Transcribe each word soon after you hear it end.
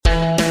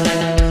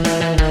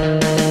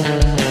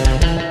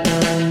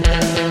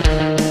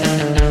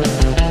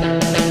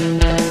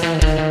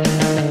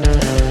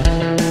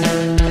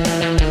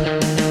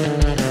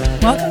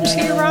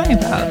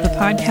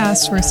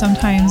podcast where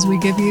sometimes we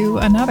give you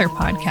another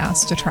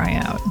podcast to try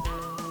out.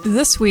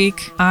 This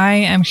week, I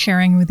am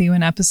sharing with you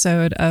an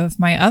episode of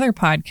my other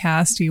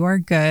podcast, You Are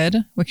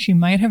Good, which you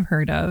might have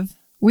heard of.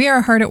 We are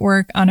hard at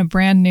work on a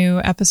brand new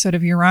episode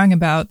of You're Wrong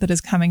About that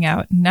is coming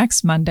out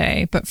next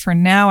Monday. But for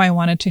now, I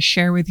wanted to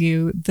share with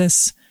you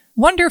this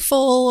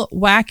wonderful,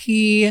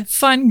 wacky,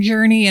 fun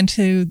journey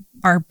into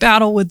our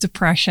battle with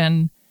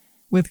depression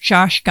with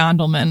Josh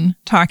Gondelman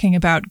talking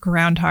about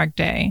Groundhog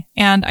Day.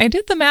 And I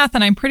did the math,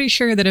 and I'm pretty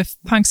sure that if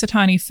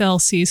Punxsutawney Phil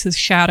sees his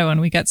shadow and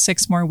we get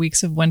 6 more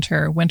weeks of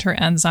winter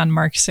ends on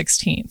March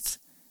 16th.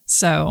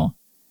 So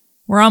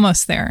we're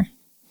almost there.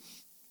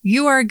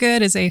 You Are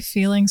Good is a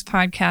feelings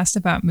podcast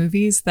about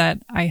movies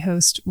that I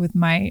host with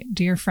my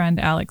dear friend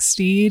Alex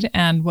Steed.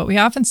 And what we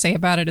often say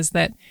about it is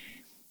that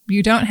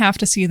you don't have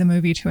to see the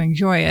movie to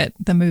enjoy it.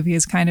 The movie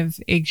is kind of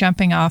a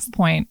jumping off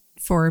point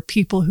for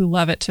people who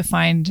love it to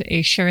find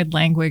a shared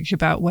language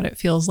about what it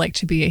feels like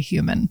to be a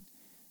human,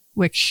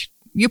 which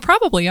you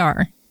probably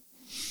are.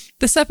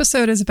 This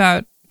episode is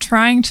about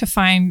trying to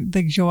find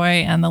the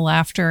joy and the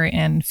laughter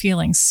in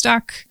feeling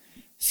stuck,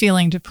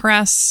 feeling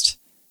depressed,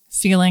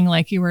 feeling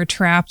like you were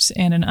trapped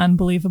in an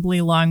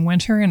unbelievably long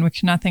winter in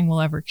which nothing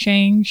will ever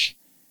change,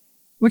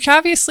 which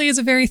obviously is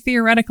a very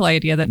theoretical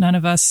idea that none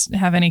of us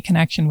have any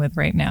connection with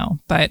right now.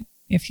 But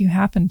if you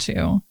happen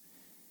to,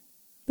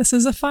 this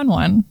is a fun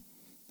one.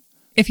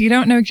 If you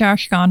don't know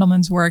Josh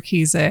Gondelman's work,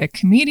 he's a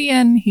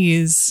comedian,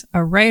 he's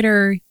a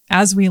writer.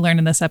 As we learn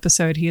in this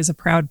episode, he is a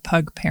proud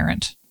pug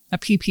parent, a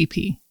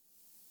PPP.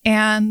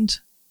 And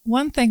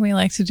one thing we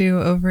like to do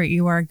over at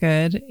You Are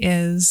Good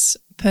is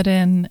put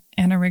in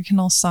an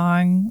original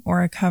song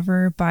or a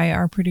cover by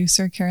our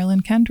producer,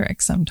 Carolyn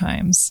Kendrick,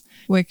 sometimes,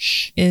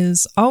 which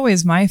is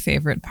always my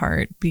favorite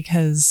part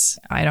because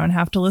I don't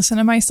have to listen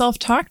to myself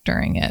talk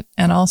during it.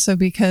 And also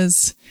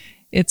because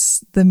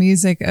it's the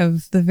music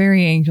of the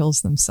very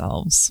angels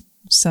themselves.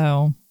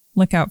 So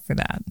look out for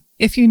that.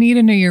 If you need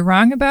to know You're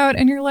Wrong About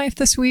in your life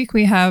this week,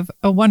 we have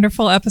a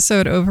wonderful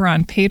episode over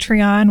on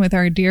Patreon with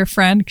our dear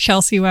friend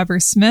Chelsea Weber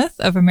Smith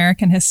of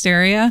American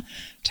Hysteria,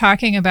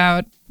 talking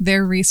about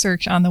their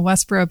research on the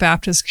Westboro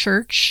Baptist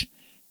Church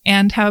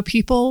and how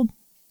people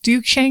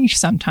do change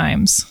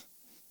sometimes.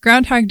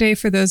 Groundhog Day,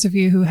 for those of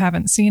you who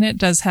haven't seen it,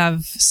 does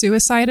have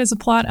suicide as a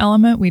plot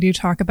element. We do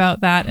talk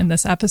about that in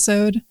this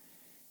episode.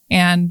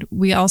 And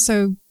we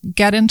also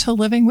get into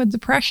living with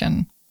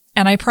depression.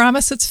 And I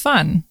promise it's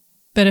fun.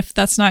 But if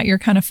that's not your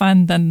kind of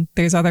fun, then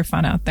there's other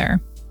fun out there.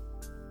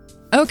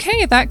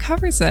 Okay, that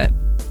covers it.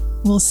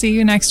 We'll see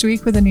you next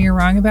week with a You're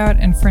Wrong About.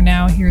 And for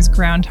now, here's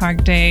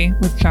Groundhog Day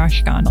with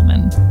Josh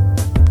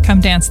Gondelman.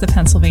 Come dance the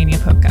Pennsylvania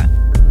polka.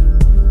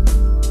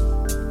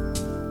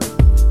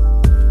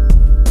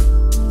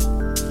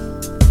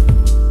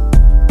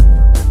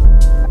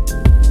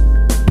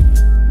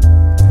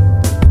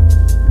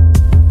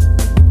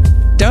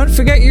 Don't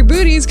forget your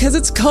booties because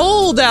it's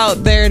cold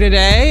out there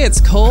today. It's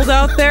cold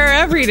out there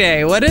every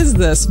day. What is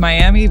this,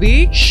 Miami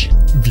Beach?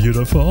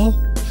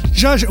 Beautiful.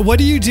 Josh, what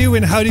do you do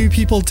and how do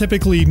people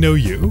typically know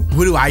you?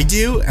 What do I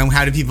do and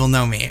how do people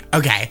know me?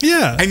 Okay.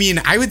 Yeah. I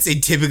mean, I would say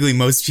typically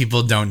most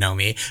people don't know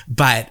me,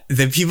 but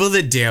the people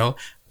that do,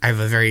 I have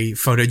a very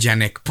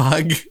photogenic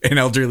pug, an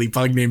elderly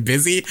pug named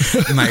Busy.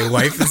 My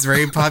wife is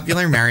very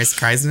popular. Maris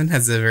Kreisman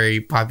has a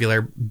very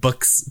popular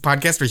books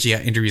podcast where she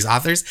interviews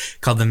authors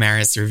called The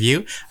Maris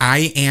Review.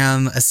 I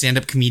am a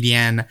stand-up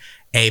comedian,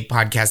 a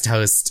podcast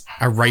host,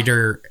 a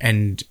writer,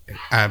 and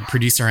a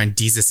producer on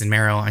Desus and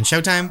Mero on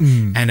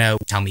Showtime, and a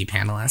Tell Me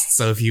panelist.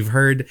 So if you've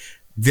heard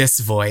this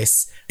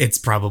voice, it's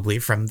probably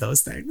from those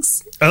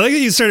things. I like that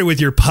you started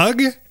with your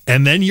pug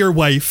and then your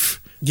wife.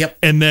 Yep.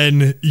 And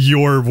then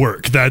your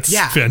work. That's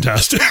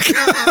fantastic.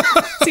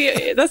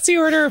 See, that's the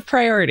order of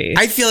priority.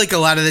 I feel like a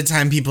lot of the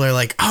time people are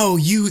like, oh,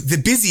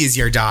 the Busy is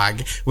your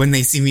dog when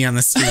they see me on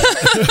the street.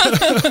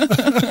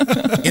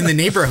 In the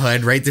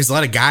neighborhood, right? There's a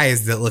lot of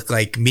guys that look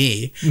like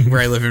me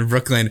where I live in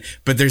Brooklyn,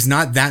 but there's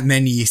not that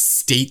many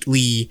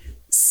stately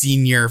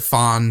senior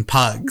fawn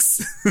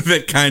pugs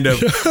that kind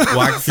of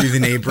walk through the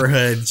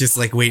neighborhood just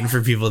like waiting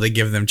for people to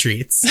give them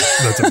treats.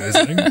 That's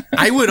amazing.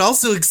 I would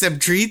also accept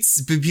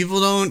treats, but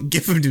people don't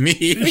give them to me.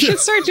 We should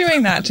start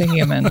doing that to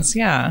humans.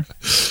 Yeah.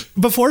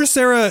 Before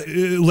Sarah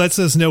lets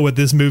us know what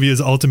this movie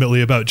is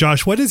ultimately about,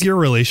 Josh, what is your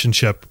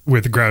relationship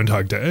with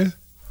Groundhog Day?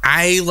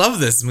 I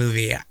love this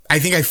movie. I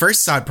think I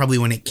first saw it probably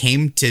when it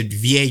came to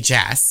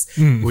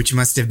VHS, which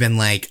must have been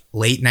like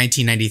late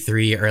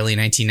 1993, early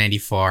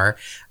 1994.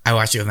 I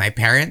watched it with my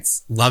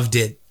parents, loved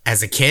it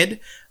as a kid,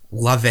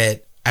 love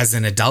it as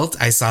an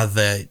adult. I saw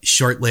the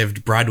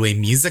short-lived Broadway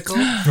musical,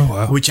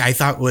 which I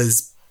thought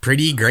was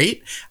pretty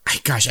great.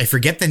 I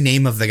forget the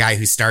name of the guy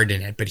who starred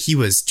in it, but he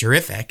was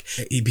terrific.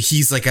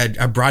 He's like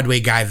a Broadway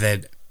guy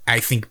that I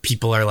think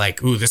people are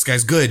like, ooh, this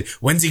guy's good.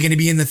 When's he going to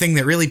be in the thing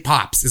that really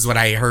pops, is what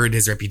I heard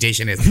his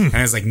reputation is. And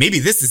I was like, maybe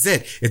this is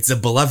it. It's a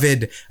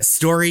beloved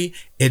story.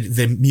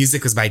 The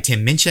music was by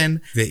Tim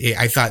Minchin.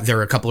 I thought there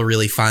were a couple of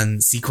really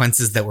fun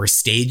sequences that were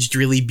staged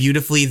really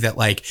beautifully that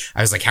like,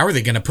 I was like, how are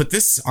they going to put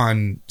this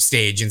on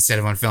stage instead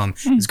of on film?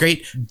 It was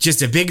great.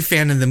 Just a big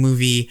fan of the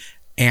movie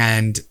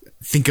and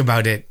think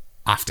about it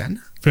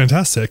often.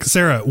 Fantastic.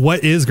 Sarah,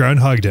 what is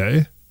Groundhog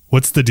Day?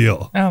 What's the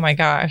deal? Oh my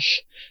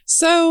gosh.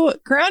 So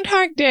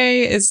Groundhog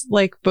Day is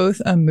like both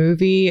a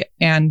movie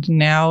and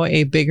now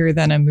a bigger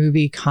than a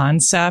movie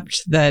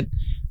concept that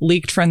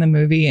leaked from the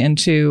movie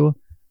into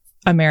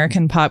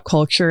American pop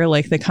culture,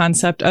 like the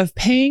concept of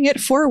paying it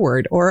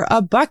forward or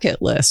a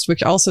bucket list,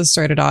 which also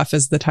started off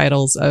as the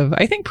titles of,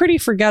 I think, pretty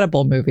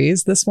forgettable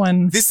movies. This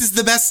is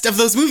the best of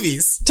those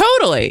movies.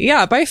 Totally.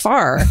 Yeah, by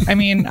far. I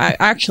mean,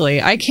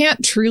 I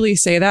can't truly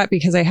say that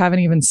because I haven't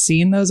even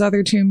seen those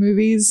other two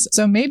movies.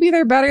 So maybe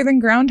they're better than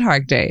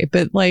Groundhog Day,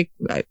 but like,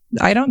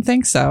 I don't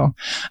think so.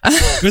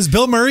 Was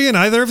Bill Murray in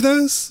either of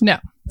those? No.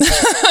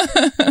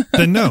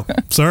 Then no.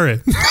 Sorry.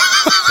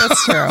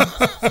 That's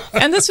true.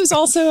 And this was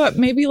also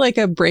maybe like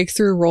a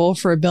breakthrough role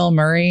for Bill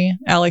Murray.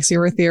 Alex, you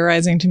were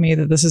theorizing to me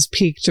that this is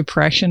peak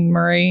depression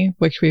Murray,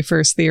 which we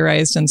first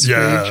theorized in Scrooge,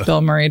 Yeah.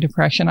 Bill Murray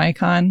depression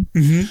icon.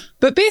 Mm-hmm.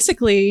 But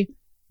basically,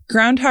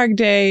 Groundhog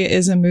Day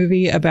is a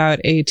movie about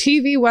a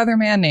TV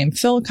weatherman named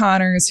Phil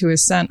Connors who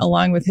is sent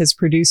along with his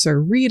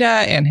producer Rita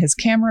and his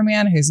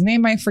cameraman, whose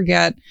name I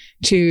forget,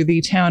 to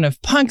the town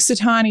of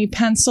Punxsutawney,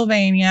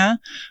 Pennsylvania,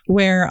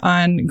 where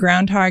on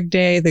Groundhog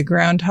Day, the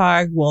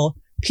groundhog will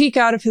peek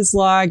out of his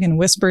log and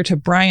whisper to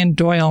Brian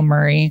Doyle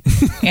Murray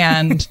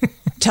and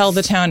tell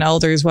the town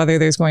elders whether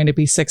there's going to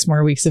be 6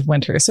 more weeks of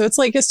winter. So it's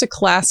like just a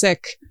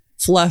classic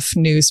fluff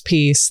news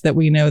piece that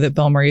we know that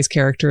Bill Murray's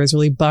character is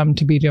really bummed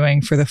to be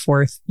doing for the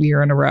 4th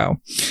year in a row.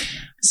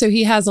 So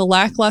he has a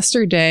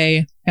lackluster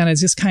day and is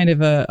just kind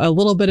of a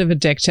little bit of a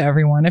dick to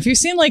everyone. If you've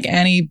seen like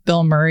any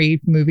Bill Murray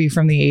movie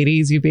from the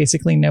 80s, you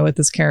basically know what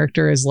this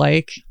character is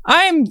like.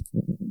 I'm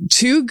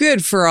too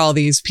good for all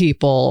these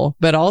people,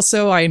 but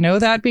also I know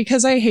that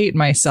because I hate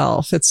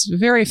myself. It's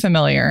very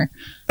familiar.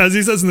 As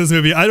he says in this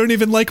movie, I don't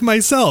even like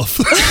myself.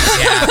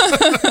 Yeah.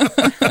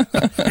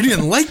 I don't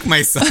even like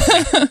myself.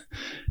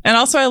 And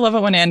also, I love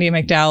it when Andie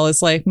MacDowell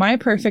is like, my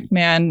perfect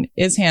man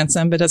is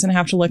handsome, but doesn't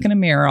have to look in a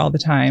mirror all the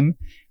time.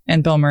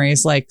 And Bill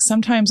Murray's like,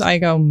 sometimes I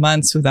go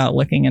months without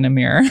looking in a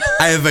mirror.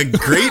 I have a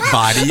great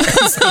body.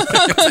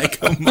 Sometimes I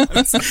go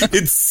months.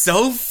 It's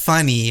so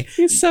funny.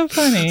 He's so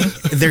funny.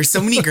 There's so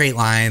many great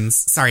lines.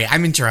 Sorry,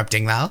 I'm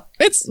interrupting, Val.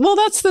 Well,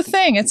 that's the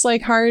thing. It's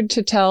like hard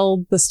to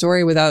tell the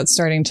story without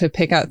starting to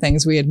pick out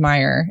things we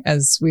admire,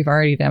 as we've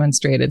already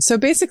demonstrated. So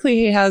basically,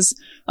 he has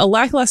a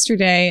lackluster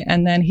day,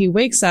 and then he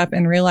wakes up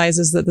and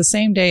realizes that the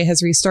same day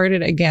has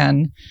restarted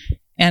again,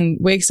 and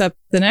wakes up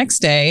the next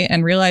day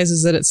and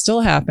realizes that it's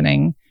still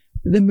happening.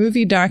 The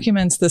movie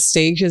documents the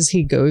stages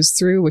he goes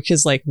through, which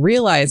is like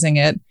realizing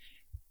it,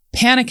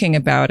 panicking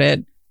about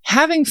it,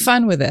 having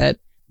fun with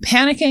it,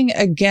 panicking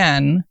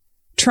again,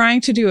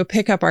 trying to do a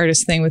pickup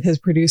artist thing with his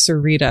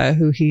producer, Rita,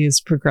 who he's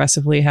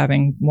progressively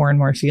having more and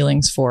more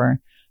feelings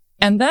for.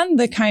 And then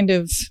the kind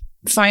of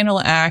final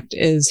act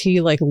is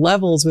he like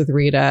levels with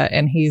Rita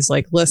and he's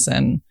like,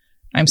 listen,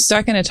 I'm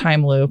stuck in a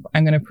time loop.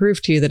 I'm going to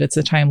prove to you that it's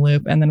a time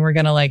loop. And then we're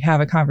going to like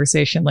have a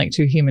conversation like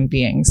two human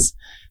beings.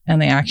 And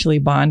they actually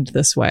bond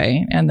this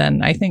way. And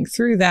then I think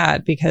through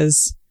that,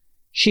 because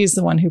she's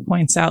the one who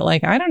points out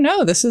like, I don't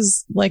know, this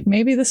is like,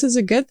 maybe this is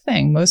a good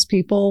thing. Most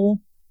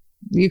people,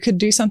 you could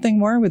do something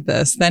more with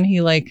this. Then he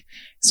like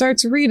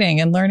starts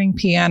reading and learning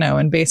piano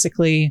and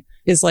basically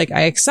is like,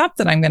 I accept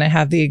that I'm going to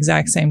have the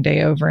exact same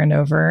day over and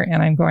over.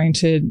 And I'm going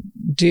to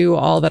do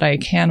all that I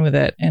can with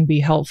it and be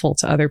helpful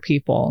to other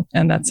people.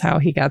 And that's how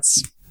he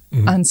gets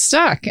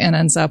unstuck and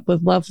ends up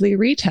with lovely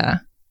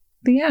Rita.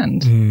 The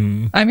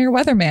end. I'm your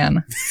weatherman.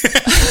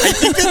 I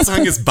think that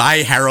song is by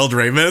Harold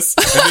Ramis,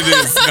 and it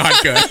is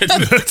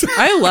not good.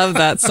 I love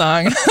that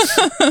song.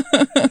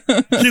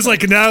 He's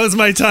like, now is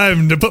my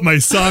time to put my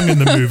song in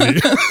the movie.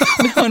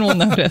 No one will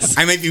notice.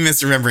 I might be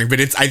misremembering, but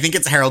I think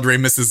it's Harold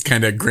Ramis's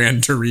kind of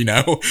Gran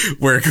Torino,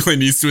 where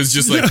Clint Eastwood's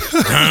just like,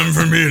 time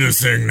for me to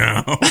sing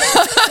now.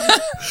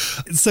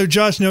 So,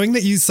 Josh, knowing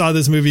that you saw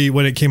this movie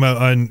when it came out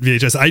on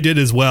VHS, I did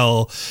as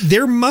well.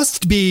 There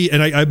must be,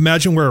 and I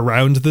imagine we're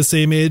around the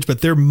same age,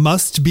 but there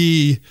must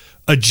be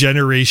a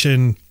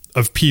generation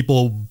of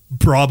people,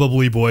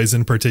 probably boys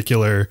in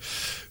particular,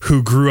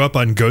 who grew up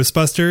on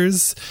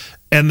Ghostbusters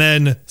and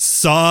then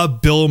saw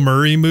Bill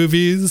Murray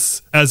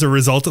movies as a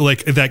result of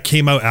like that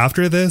came out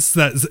after this.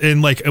 That's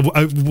and like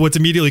what's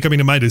immediately coming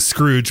to mind is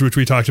Scrooge, which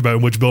we talked about,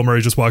 in which Bill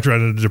Murray just walked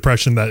around in a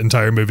depression that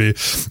entire movie,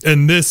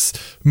 and this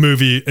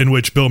movie in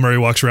which Bill Murray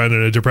walks around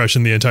in a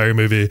depression the entire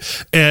movie.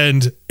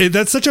 And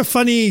that's such a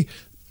funny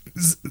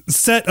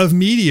set of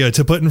media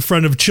to put in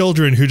front of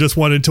children who just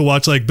wanted to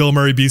watch like Bill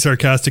Murray be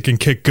sarcastic and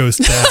kick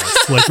ghosts'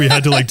 ass. Like we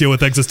had to like deal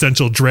with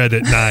existential dread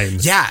at 9.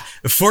 Yeah,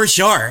 for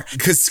sure.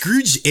 Because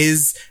Scrooge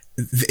is,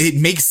 it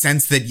makes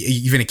sense that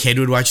even a kid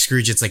would watch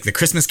Scrooge. It's like the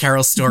Christmas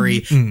Carol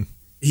story.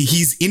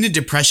 he's in a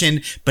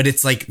depression, but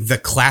it's like the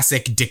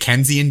classic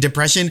Dickensian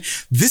depression.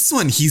 This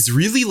one, he's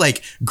really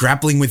like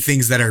grappling with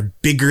things that are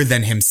bigger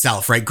than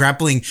himself, right?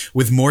 Grappling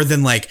with more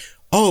than like,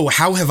 oh,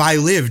 how have I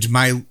lived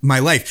my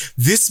life?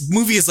 This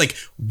movie is like,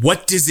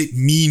 what does it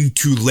mean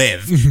to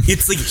live?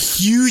 It's like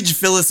huge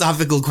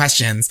philosophical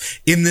questions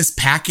in this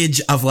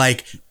package of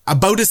like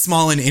about as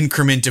small an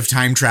increment of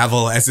time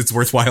travel as it's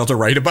worthwhile to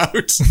write about.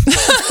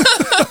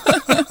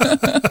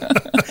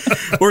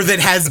 Or that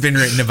has been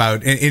written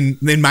about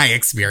in my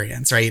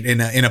experience, right?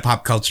 In a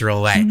pop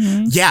cultural way.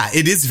 Mm-hmm. Yeah,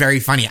 it is very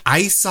funny.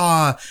 I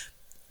saw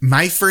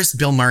my first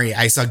Bill Murray,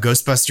 I saw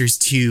Ghostbusters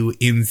 2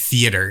 in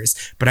theaters,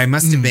 but I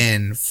must have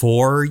been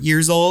 4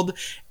 years old.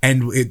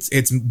 And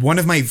it's one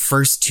of my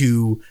first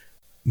 2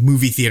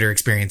 movie theater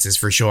experiences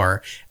for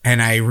sure.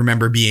 And I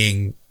remember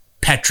being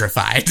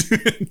petrified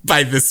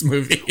by this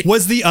movie.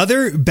 Was the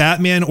other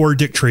Batman or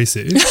Dick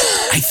Tracy?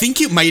 I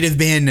think it might have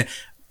been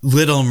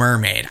Little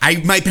Mermaid.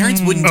 My parents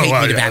wouldn't take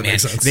me to Batman.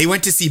 They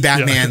went to see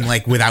Batman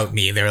like without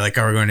me. They were like,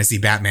 oh, we're going to see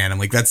Batman. I'm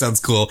like, that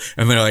sounds cool.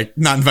 And they're like,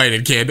 not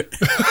invited, kid.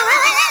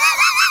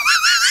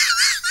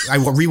 I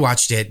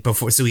rewatched it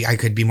before so I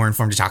could be more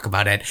informed to talk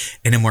about it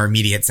in a more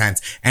immediate sense.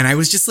 And I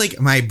was just like,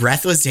 my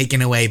breath was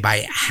taken away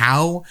by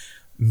how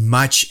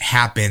much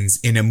happens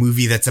in a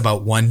movie that's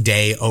about one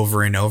day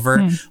over and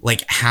over.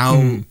 Like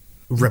how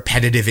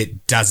repetitive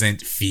it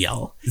doesn't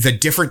feel. The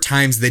different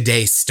times the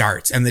day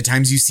starts and the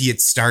times you see it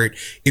start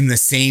in the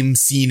same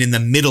scene in the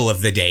middle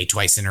of the day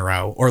twice in a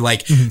row. Or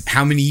like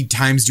how many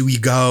times do we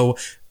go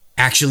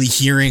actually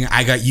hearing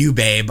I Got You,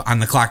 Babe on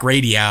the clock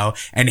radio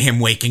and him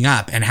waking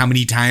up? And how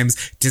many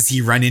times does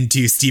he run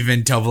into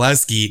Stephen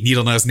Tobolowsky,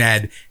 Needle Nose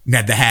Ned,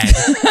 Ned the Head,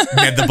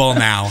 Ned the Bull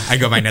now. I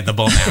go by Ned the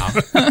Bull now.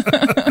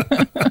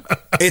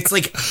 It's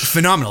like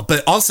phenomenal.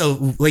 But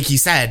also, like you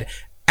said,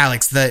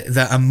 Alex,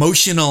 the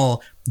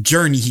emotional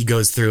journey he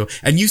goes through.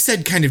 And you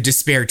said kind of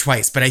despair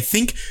twice, but I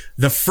think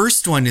the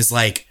first one is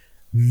like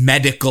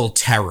medical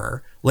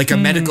terror, like a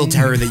medical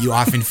terror that you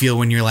often feel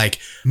when you're like,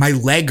 my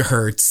leg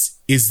hurts.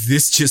 Is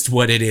this just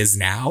what it is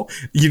now?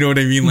 You know what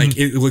I mean? Like,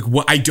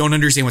 I don't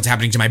understand what's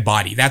happening to my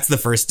body. That's the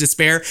first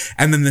despair.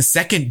 And then the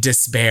second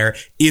despair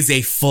is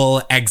a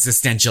full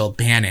existential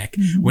panic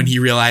when he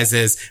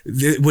realizes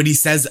what he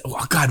says.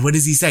 Oh God, what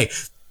does he say?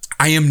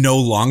 I am no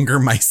longer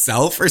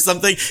myself or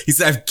something. He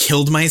said, I've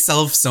killed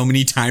myself so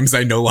many times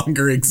I no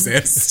longer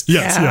exist.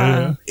 Yes.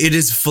 Yeah. It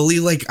is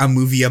fully like a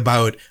movie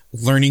about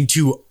learning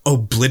to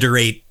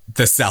obliterate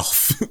the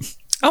self.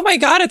 Oh my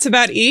God, it's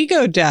about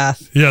ego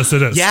death. Yes,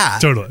 it is. Yeah.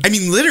 Totally. I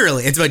mean,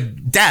 literally, it's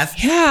about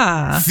death.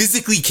 Yeah.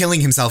 Physically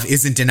killing himself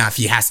isn't enough.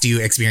 He has to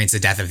experience the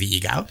death of the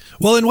ego.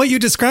 Well, and what you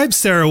described,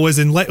 Sarah, was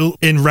in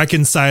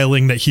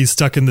reconciling that he's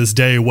stuck in this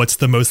day, what's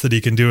the most that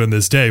he can do in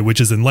this day, which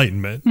is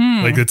enlightenment.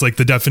 Like, it's like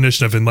the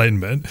definition of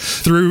enlightenment.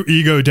 Through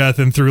ego death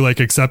and through like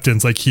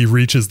acceptance, like he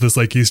reaches this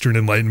like Eastern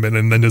enlightenment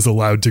and then is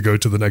allowed to go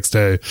to the next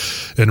day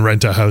and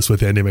rent a house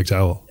with Andie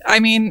MacDowell.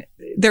 I mean,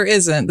 there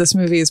isn't. This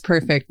movie is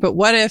perfect. But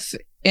what if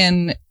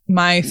in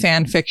my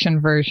fan fiction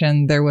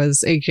version, there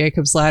was a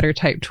Jacob's Ladder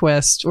type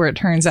twist where it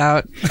turns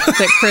out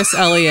that Chris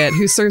Elliott,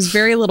 who serves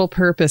very little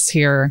purpose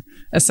here,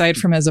 aside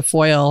from as a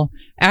foil,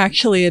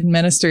 actually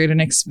administered an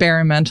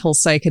experimental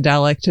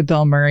psychedelic to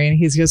Bill Murray, and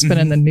he's just been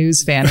in the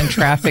news van in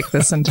traffic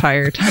this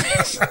entire time.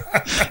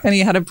 And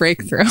he had a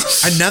breakthrough.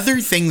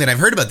 Another thing that I've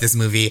heard about this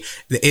movie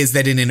is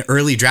that in an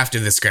early draft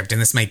of the script,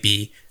 and this might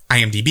be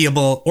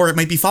IMDbable, or it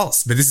might be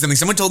false, but this is something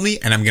someone told me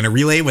and I'm going to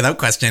relay without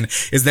question,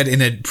 is that in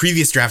a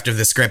previous draft of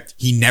the script,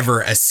 he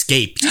never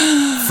escaped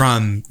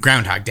from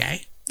Groundhog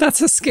Day.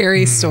 That's a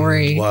scary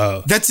story.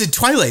 Wow. That's a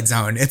Twilight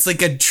Zone. It's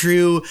like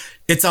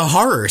it's a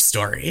horror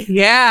story.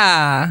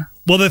 Yeah.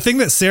 Well, the thing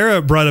that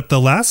Sarah brought up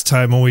the last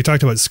time when we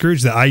talked about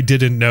Scrooge that I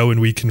didn't know and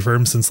we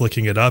confirmed since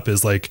looking it up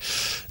is like,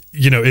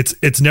 you know,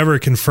 it's never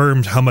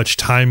confirmed how much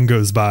time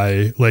goes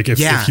by, like if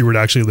you were to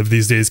actually live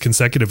these days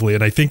consecutively.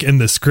 And I think in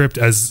the script,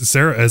 as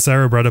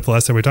Sarah brought up the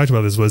last time we talked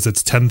about this, was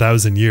it's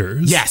 10,000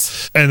 years.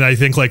 Yes. And I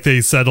think like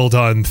they settled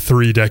on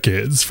 3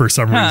 decades for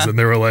some reason.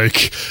 They were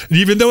like,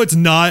 even though it's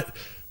not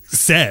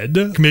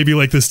said, maybe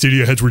like the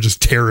studio heads were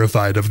just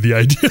terrified of the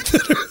idea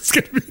that it was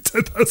going to be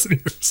 10,000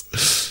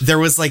 years. There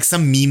was like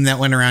some meme that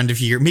went around a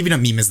few years, maybe not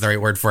meme is the right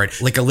word for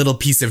it, like a little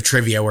piece of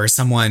trivia where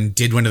someone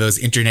did one of those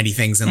internet-y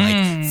things and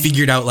like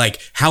figured out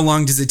like how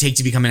long does it take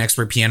to become an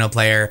expert piano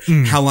player?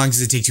 How long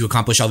does it take to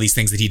accomplish all these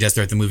things that he does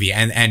throughout the movie?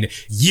 And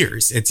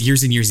years. It's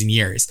years and years and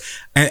years.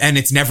 And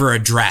it's never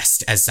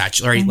addressed as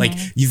such, right? Like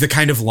the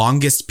kind of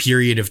longest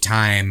period of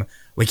time.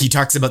 Like he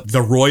talks about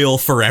the royal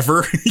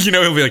forever, you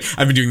know, he'll be like,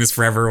 I've been doing this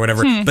forever or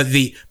whatever. But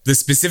the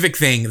specific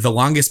thing, the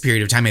longest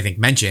period of time I think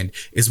mentioned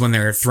is when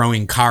they're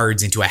throwing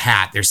cards into a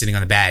hat. They're sitting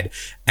on the bed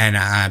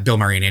and Bill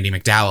Murray and Andie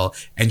MacDowell.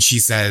 And she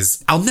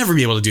says, I'll never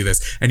be able to do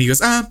this. And he goes,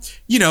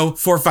 4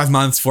 or 5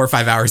 months, 4 or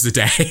 5 hours a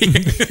day.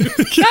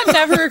 That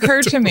never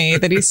occurred to me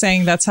that he's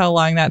saying that's how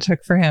long that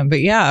took for him.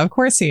 But yeah, of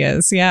course he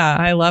is. Yeah,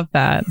 I love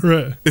that.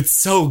 Right. It's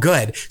so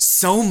good.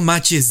 So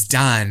much is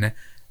done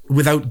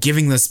without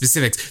giving those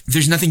specifics,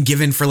 there's nothing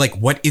given for like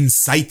what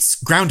incites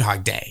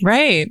Groundhog Day.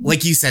 Right.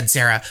 Like you said,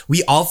 Sarah,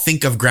 we all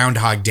think of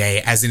Groundhog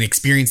Day as an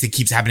experience that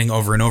keeps happening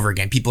over and over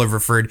again. People have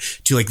referred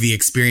to like the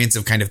experience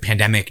of kind of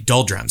pandemic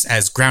doldrums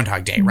as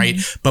Groundhog Day, right?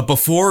 But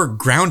before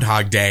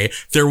Groundhog Day,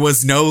 there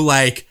was no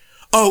like,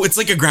 oh, it's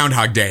like a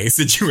Groundhog Day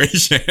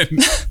situation.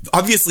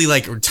 Obviously,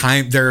 like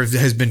there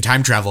has been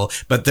time travel,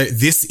 but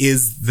this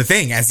is the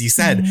thing, as you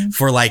said,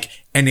 for like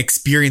an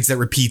experience that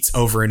repeats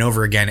over and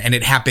over again. And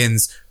it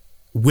happens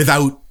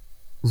without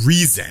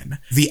reason.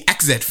 The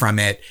exit from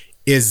it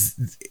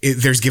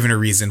there's given a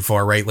reason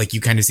for, right? Like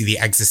you kind of see the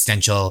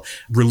existential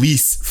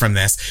release from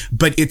this,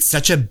 but it's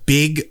such a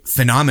big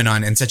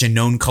phenomenon and such a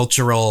known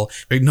cultural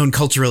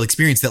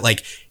experience that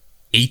like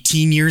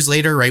 18 years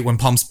later, right, when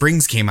Palm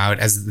Springs came out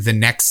as the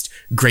next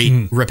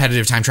great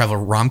repetitive time travel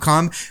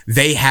rom-com,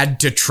 they had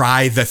to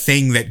try the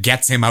thing that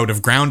gets him out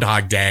of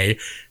Groundhog Day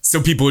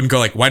so people wouldn't go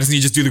like, why doesn't he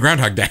just do the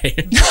Groundhog Day?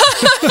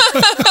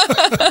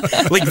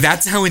 Like,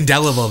 that's how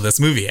indelible this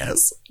movie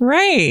is.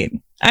 Right.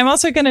 I'm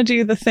also going to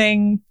do the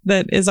thing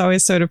that is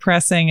always so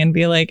depressing and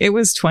be like, it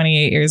was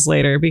 28 years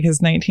later because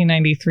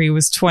 1993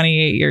 was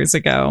 28 years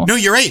ago. No,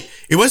 you're right.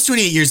 It was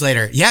 28 years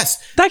later. Yes.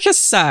 That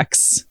just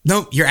sucks.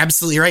 No, you're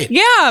absolutely right.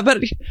 Yeah,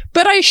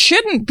 but I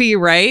shouldn't be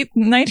right.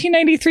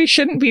 1993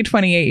 shouldn't be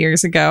 28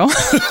 years ago.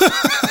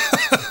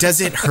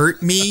 Does it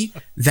hurt me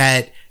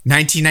that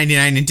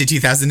 1999 into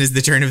 2000 is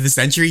the turn of the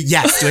century?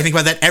 Yes. Do I think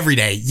about that every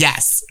day?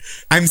 Yes.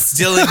 I'm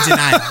still in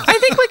denial. I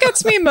think what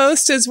gets me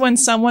most is when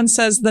someone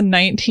says the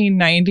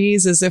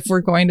 1990s as if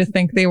we're going to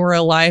think they were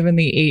alive in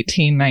the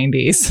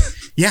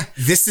 1890s. Yeah.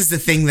 This is the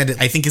thing that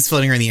I think is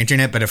floating around the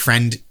internet, but a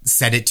friend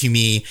said it to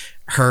me.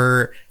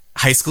 Her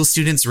high school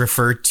students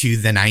refer to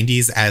the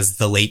 90s as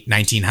the late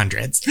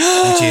 1900s,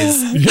 which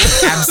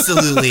is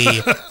absolutely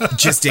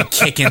just a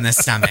kick in the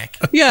stomach.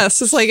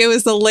 Yes, it's like it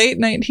was the late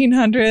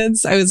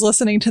 1900s. I was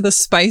listening to the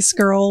Spice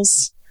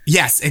Girls.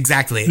 Yes,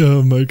 exactly.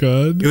 Oh my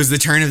God. It was the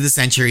turn of the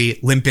century.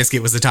 Limp Bizkit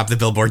was atop the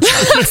Billboard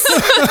charts.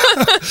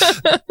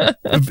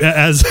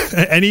 As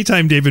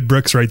anytime David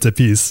Brooks writes a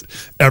piece,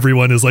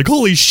 everyone is like,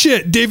 holy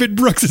shit, David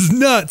Brooks is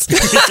nuts.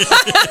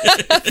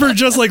 For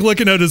just like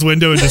looking out his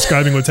window and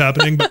describing what's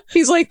happening. But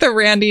he's like the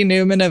Randy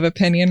Newman of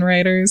opinion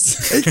writers.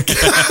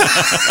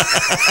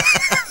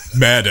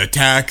 Mad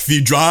attack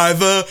the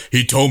driver.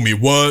 He told me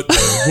what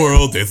the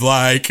world is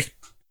like.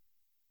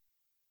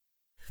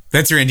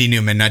 That's Randy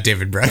Newman, not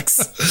David Brooks.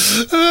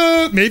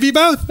 Maybe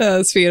both.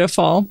 That's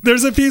beautiful.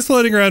 There's a piece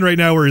floating around right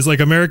now where he's like,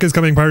 America's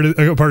coming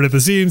apart at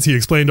the seams. He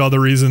explained all the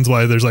reasons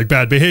why there's like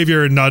bad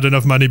behavior and not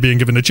enough money being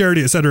given to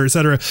charity, et cetera, et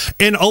cetera.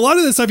 And a lot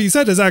of the stuff he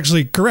said is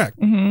actually correct.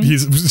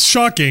 He's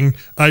shocking.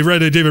 I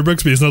read a David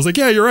Brooks piece and I was like,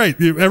 yeah, you're right.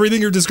 Everything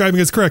you're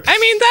describing is correct. I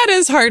mean, that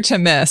is hard to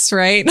miss,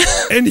 right?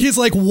 And he's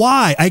like,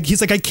 why?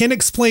 He's like, I can't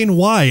explain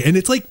why. And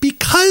it's like,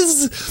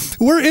 because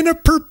we're in a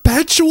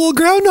perpetual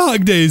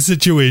Groundhog Day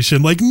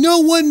situation. Like no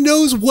one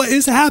knows what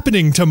is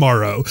happening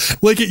tomorrow.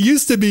 Like it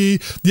used to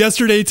be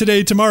yesterday,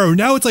 today, tomorrow.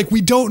 Now it's like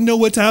we don't know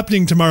what's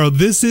happening tomorrow.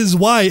 This is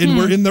why. And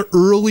we're in the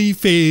early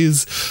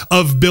phase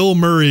of Bill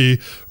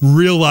Murray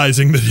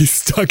realizing that he's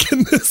stuck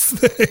in this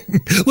thing.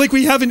 Like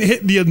we haven't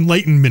hit the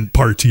enlightenment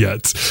part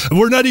yet.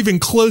 We're not even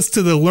close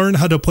to the learn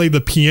how to play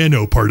the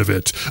piano part of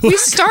it. We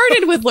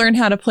started with learn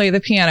how to play the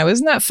piano.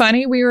 Isn't that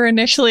funny? We were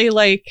initially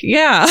like,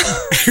 yeah.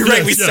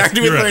 Right. We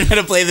started with learn how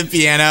to play the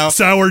piano.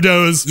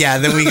 Sourdoughs. Yeah.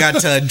 Then we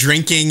got to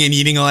drinking and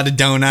eating a lot of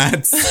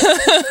donuts.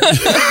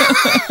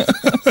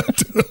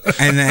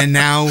 and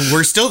now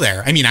we're still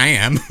there. I mean, I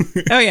am.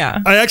 Oh, yeah.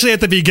 I actually, at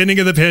the beginning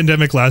of the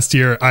pandemic last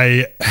year,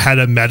 I had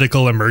a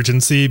medical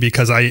emergency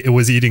because I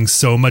was eating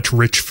so much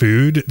rich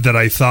food that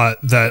I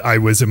thought that I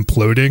was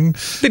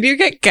imploding. Did you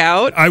get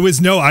gout? I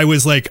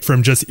was like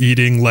from just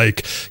eating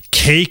like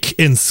cake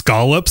and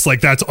scallops.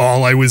 Like that's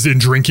all I was in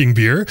drinking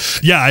beer.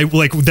 Yeah. I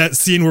like that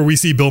scene where we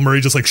see Bill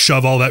Murray just like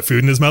shove all that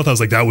food in his mouth. I was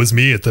like, that was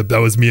me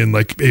in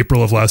like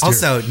April of last year.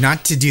 Also,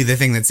 not to do the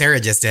thing that Sarah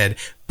just did,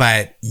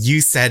 but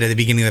you said at the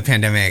beginning of the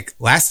pandemic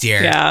last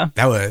year,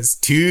 that was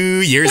 2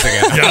 years ago.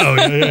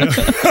 Yeah.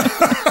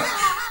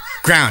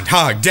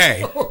 Groundhog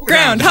Day.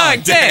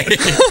 Groundhog Day.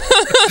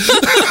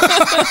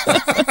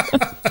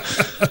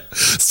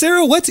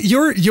 Sarah, what's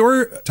your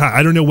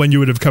I don't know when you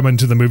would have come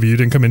into the movie. You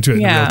didn't come into it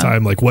in real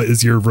time. Like, what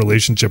is your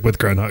relationship with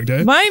Groundhog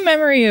Day? My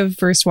memory of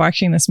first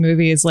watching this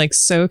movie is like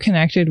so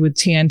connected with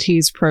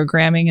TNT's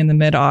programming in the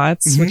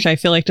mid-aughts, which I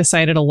feel like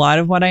decided a lot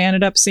of what I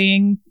ended up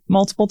seeing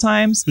multiple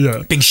times.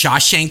 Yeah. Big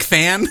Shawshank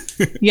fan.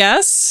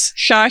 Yes.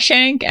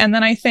 Shawshank. And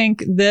then I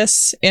think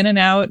this In and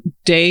Out,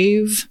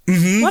 Dave.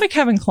 A lot of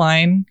Kevin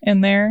Kline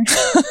in there.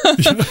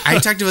 I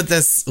talked about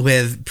this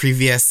with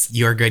previous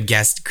Your Good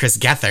guest, Chris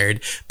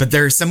Gethard, but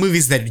there are some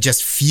movies that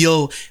just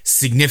feel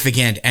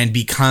significant and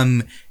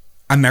become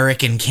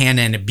American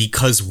canon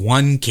because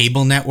one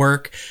cable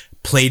network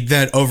played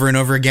that over and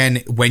over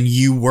again when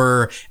you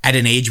were at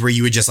an age where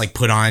you would just like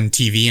put on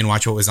TV and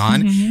watch what was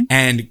on.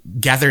 And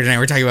Gethard and I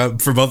were talking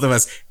about, for both of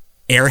us,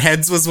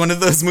 Airheads was one of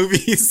those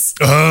movies.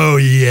 Oh,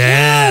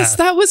 yeah. Yes,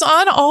 that was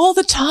on all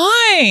the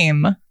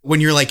time.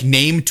 When you're like,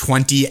 name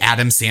 20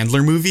 Adam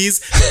Sandler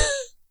movies,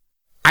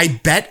 I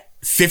bet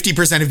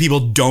 50% of people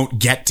don't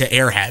get to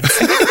Airheads.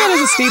 I think that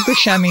is a Steve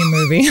Buscemi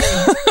movie.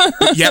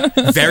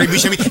 Yep, very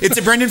Buscemi. It's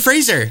a Brendan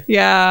Fraser.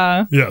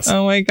 Yeah. Yes.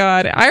 Oh my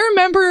God. I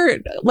remember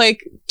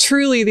like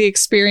truly the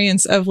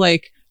experience of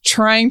like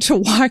trying to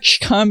watch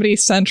Comedy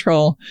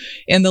Central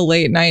in the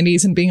late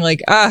 90s and being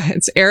like,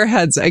 it's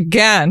Airheads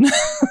again.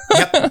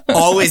 Yep,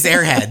 always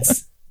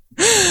Airheads.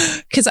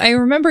 Because I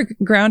remember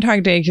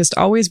Groundhog Day just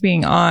always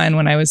being on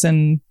when I was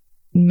in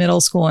middle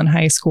school and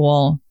high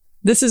school.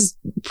 This is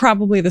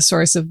probably the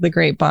source of the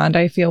great bond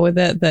I feel with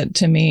it, that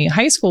to me,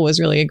 high school was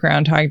really a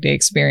Groundhog Day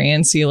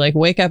experience. You like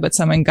wake up at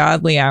some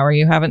ungodly hour.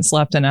 You haven't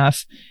slept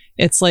enough.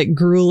 It's like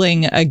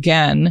grueling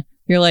again.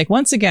 You're like,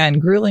 once again,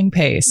 grueling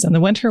pace, and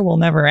the winter will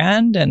never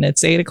end. And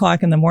it's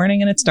 8:00 in the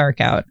morning and it's dark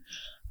out.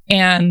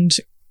 And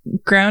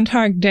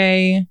Groundhog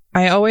Day,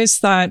 I always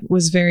thought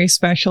was very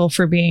special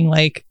for being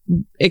like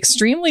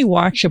extremely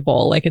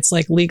watchable. Like it's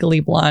like Legally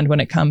Blonde when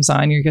it comes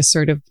on. You're just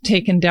sort of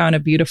taken down a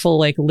beautiful,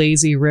 like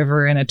lazy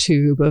river in a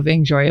tube of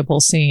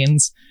enjoyable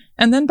scenes.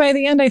 And then by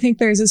the end, I think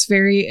there's this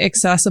very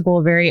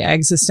accessible, very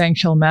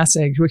existential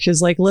message, which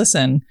is like,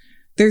 listen,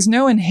 there's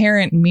no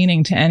inherent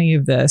meaning to any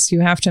of this. You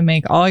have to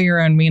make all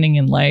your own meaning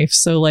in life.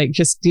 So like,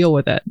 just deal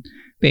with it,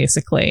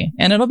 basically.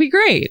 And it'll be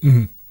great.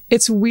 Mm-hmm.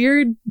 It's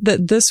weird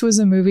that this was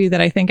a movie that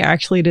I think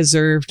actually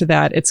deserved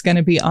that it's going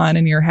to be on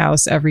in your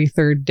house every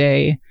third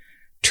day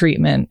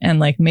treatment, and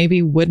like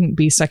maybe wouldn't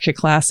be such a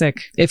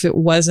classic if it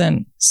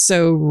wasn't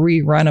so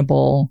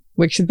rerunnable,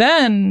 which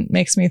then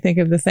makes me think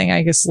of the thing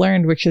I just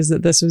learned, which is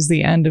that this was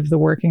the end of the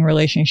working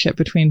relationship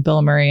between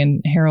Bill Murray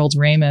and Harold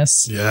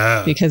Ramis.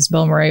 Yeah. Because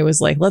Bill Murray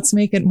was like, let's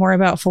make it more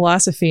about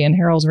philosophy. And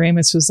Harold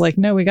Ramis was like,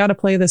 no, we got to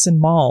play this in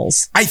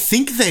malls. I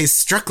think they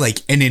struck like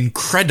an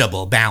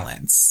incredible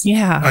balance.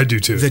 Yeah. I do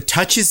too. The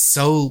touch is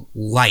so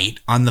light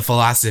on the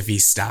philosophy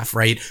stuff,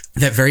 right?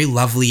 That very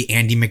lovely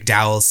Andie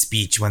MacDowell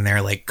speech when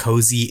they're like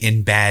cozy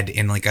in bed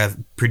in like a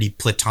pretty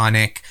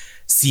platonic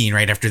scene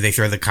right after they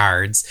throw the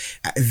cards.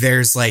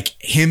 There's like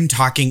him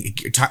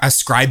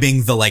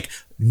ascribing the like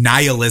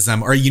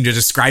nihilism, or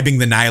describing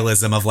the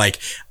nihilism of like,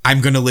 I'm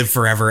going to live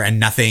forever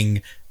and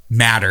nothing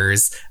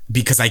matters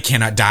because I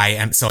cannot die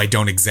and so I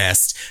don't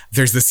exist.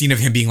 There's the scene of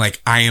him being like,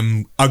 I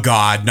am a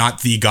god,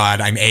 not the god,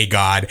 I'm a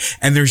god.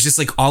 And there's just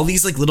like all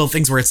these like little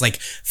things where it's like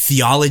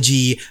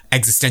theology,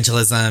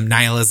 existentialism,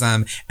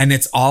 nihilism, and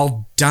it's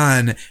all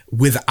done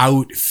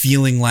without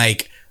feeling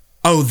like,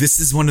 oh, this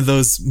is one of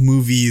those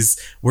movies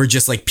where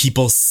just like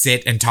people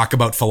sit and talk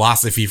about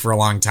philosophy for a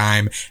long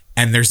time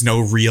and there's no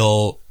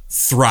real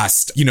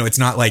thrust. It's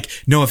not like,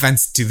 no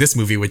offense to this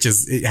movie, which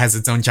it has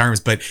its own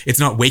charms, but it's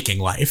not Waking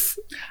Life.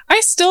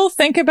 I still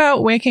think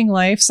about Waking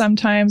Life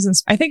sometimes. And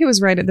I think it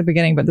was right at the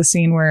beginning, but the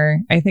scene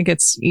where I think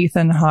it's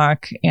Ethan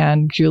Hawke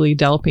and Julie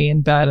Delpy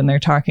in bed and they're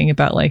talking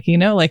about like,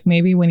 like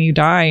maybe when you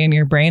die and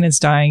your brain is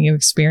dying, you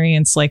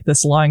experience like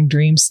this long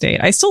dream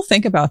state. I still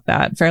think about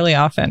that fairly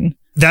often.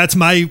 That's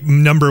my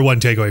number one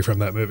takeaway from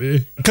that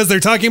movie, because they're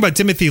talking about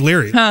Timothy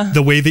Leary,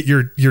 the way that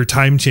your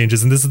time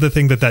changes. And this is the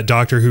thing that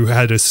doctor who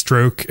had a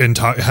stroke and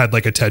had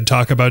like a TED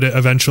talk about it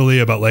eventually,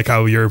 about like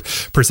how your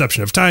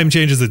perception of time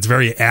changes. It's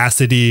very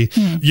acidy.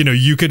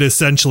 You could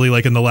essentially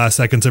like in the last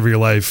seconds of your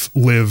life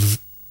live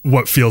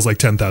what feels like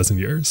 10,000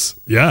 years.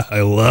 Yeah,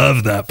 I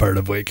love that part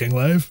of Waking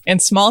Life. In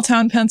small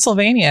town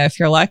Pennsylvania, if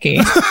you're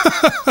lucky.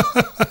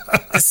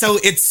 So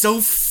it's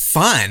so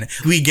fun.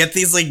 We get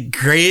these like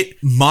great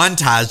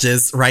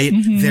montages, right?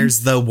 Mm-hmm.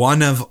 There's the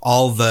one of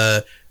all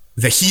the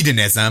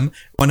hedonism,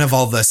 one of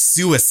all the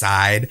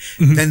suicide.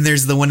 Mm-hmm. Then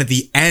there's the one at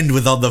the end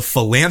with all the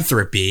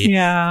philanthropy.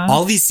 Yeah.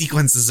 All these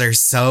sequences are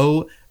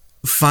so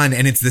fun,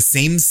 and it's the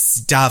same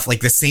stuff,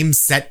 like the same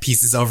set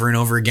pieces over and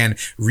over again,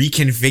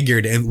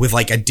 reconfigured and with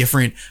like a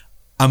different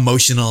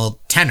emotional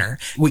tenor.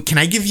 Wait, can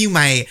I give you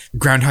my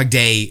Groundhog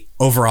Day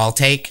overall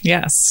take?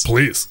 Yes.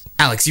 Please.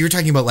 Alex, you were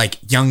talking about like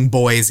young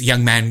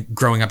men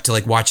growing up to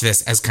like watch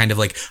this as kind of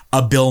like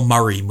a Bill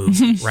Murray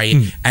movie, right?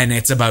 And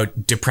it's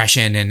about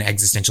depression and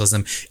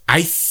existentialism.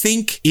 I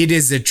think it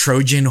is a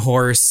Trojan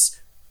horse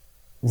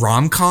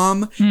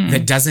rom-com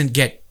that doesn't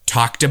get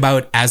talked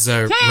about as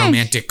a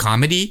romantic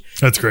comedy.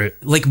 That's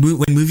great. Like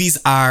when movies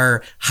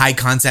are high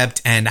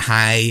concept and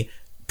high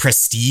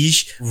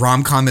prestige,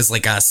 rom-com is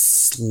like a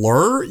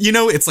slur,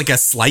 it's like a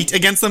slight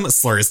against them. A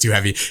slur is too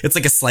heavy. It's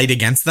like a slight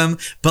against them.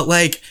 But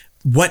like,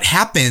 what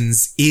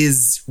happens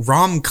is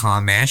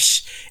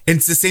rom-com-ish. And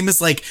it's the same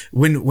as like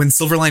when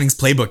Silver Linings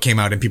Playbook came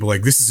out and people were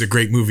like, this is a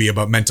great movie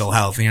about mental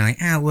health. And you're like,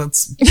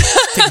 let's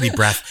take a deep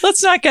breath.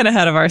 Let's not get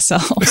ahead of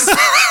ourselves.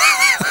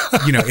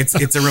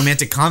 It's a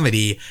romantic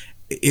comedy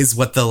is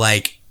what the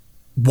like,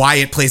 why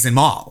it plays in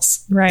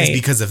malls. Right. Is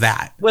because of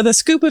that. With a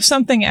scoop of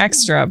something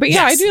extra. But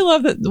yeah, yes. I do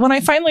love that when I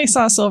finally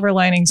saw Silver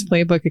Linings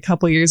Playbook a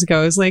couple years ago,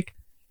 I was like,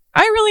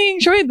 I really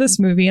enjoyed this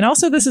movie. And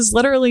also, this is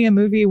literally a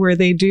movie where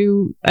they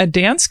do a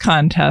dance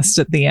contest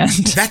at the end.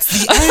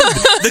 That's the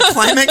end. The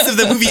climax of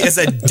the movie is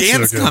a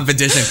dance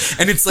competition.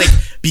 And it's like,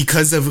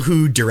 because of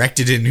who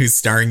directed it and who's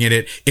starring in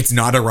it, it's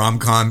not a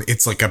rom-com.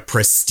 It's like a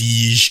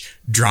prestige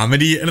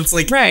dramedy. And it's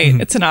like... Right.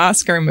 It's an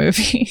Oscar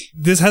movie.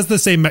 This has the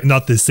same,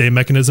 not the same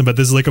mechanism, but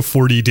this is like a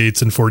 40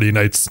 dates and 40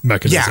 nights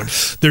mechanism.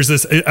 Yeah. There's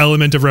this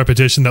element of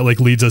repetition that like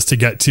leads us to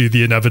get to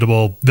the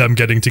inevitable, them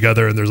getting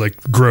together, and there's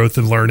like growth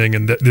and learning,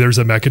 and there's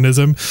a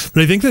mechanism.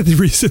 But I think that the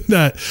reason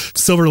that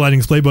Silver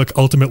Linings Playbook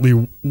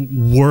ultimately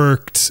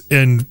worked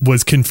and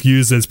was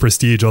confused as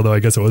prestige, although I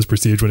guess it was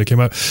prestige when it came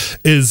out,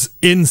 is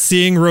in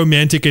seeing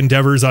romantic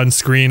endeavors on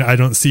screen, I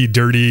don't see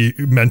dirty,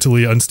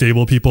 mentally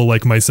unstable people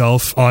like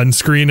myself on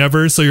screen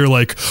ever. So you're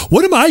like,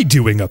 what am I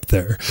doing up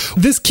there?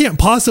 This can't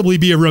possibly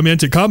be a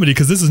romantic comedy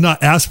because this is not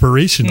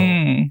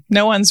aspirational.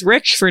 No one's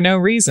rich for no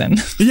reason.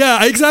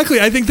 Yeah, exactly.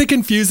 I think the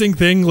confusing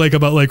thing like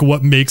about like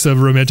what makes a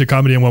romantic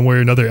comedy in one way or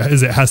another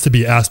is it has to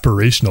be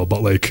aspirational,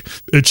 but like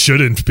it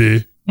shouldn't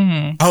be.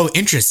 Oh,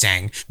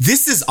 interesting.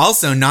 This is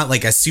also not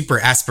like a super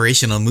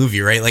aspirational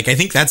movie, right? Like, I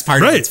think that's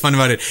part of what's fun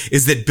about it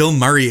is that Bill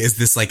Murray is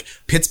this like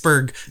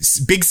Pittsburgh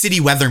big city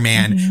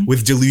weatherman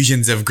with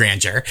delusions of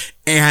grandeur.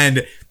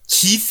 And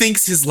he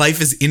thinks his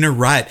life is in a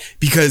rut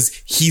because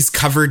he's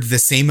covered the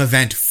same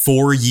event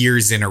 4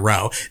 years in a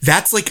row.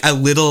 That's like a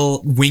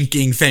little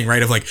winking thing,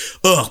 right? Of like,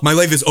 ugh, my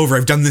life is over.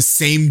 I've done the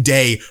same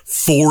day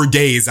 4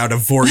 days out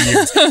of 4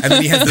 years. And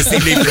then he has the same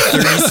day for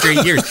 30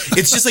 straight years.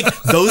 It's just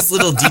like those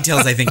little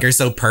details I think are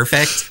so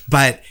perfect,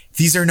 but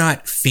these are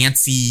not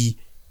fancy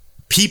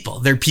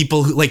people. They're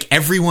people who like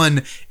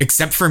everyone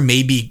except for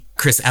maybe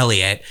Chris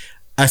Elliott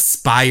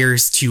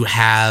aspires to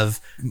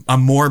have a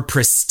more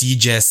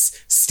prestigious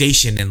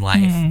station in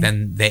life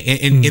than they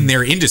in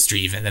their industry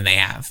even than they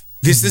have.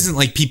 This isn't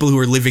like people who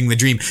are living the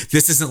dream.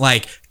 This isn't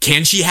like,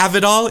 can she have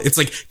it all? It's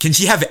like, can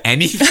she have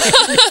anything?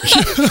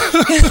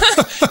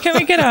 Can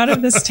we get out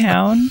of this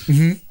town?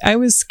 I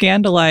was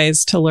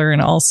scandalized to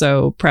learn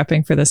also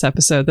prepping for this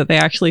episode that they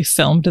actually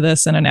filmed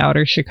this in an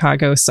outer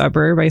Chicago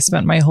suburb. I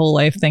spent my whole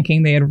life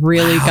thinking they had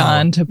really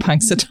gone to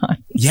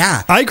Punxsutawney.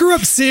 Yeah. I grew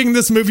up seeing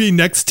this movie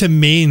next to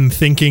Maine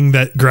thinking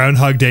that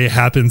Groundhog Day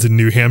happens in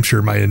New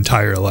Hampshire my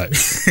entire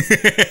life.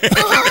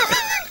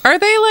 Are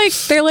they like,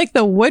 they're like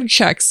the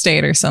woodchuck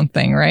state or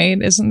something,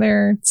 right? Isn't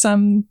there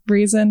some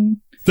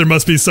reason? There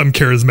must be some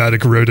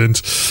charismatic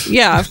rodent.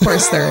 Yeah, of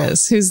course there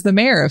is. Who's the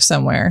mayor of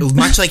somewhere.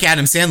 Much like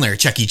Adam Sandler,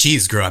 Chuck E.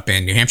 Cheese grew up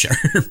in New Hampshire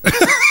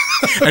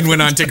and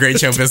went on to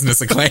great show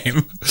business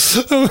acclaim.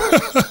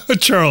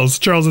 Charles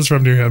is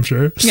from New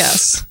Hampshire.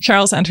 Yes.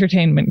 Charles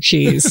Entertainment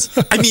Cheese.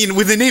 I mean,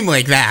 with a name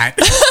like that,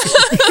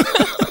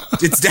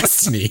 it's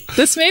destiny.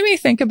 This made me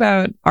think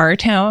about Our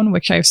Town,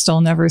 which I've still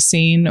never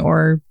seen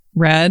or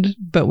read,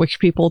 but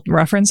which people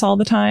reference all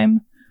the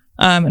time.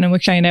 And in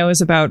which I know is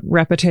about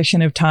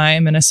repetition of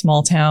time in a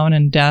small town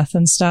and death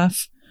and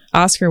stuff.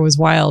 Oscar was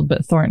wild,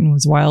 but Thornton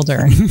was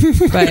wilder.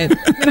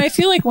 But I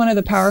feel like one of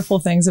the powerful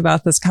things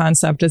about this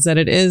concept is that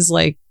it is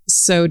like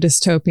so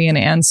dystopian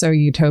and so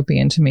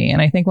utopian to me.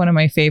 And I think one of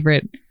my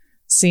favorite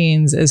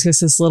scenes is just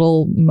this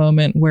little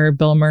moment where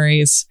Bill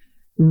Murray's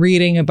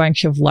reading a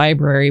bunch of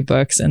library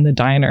books in the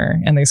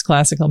diner and there's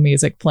classical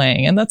music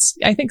playing. And that's,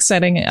 I think,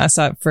 setting us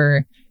up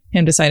for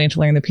him deciding to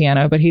learn the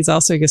piano, but he's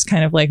also just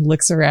kind of like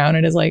looks around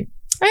and is like,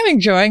 I'm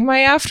enjoying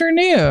my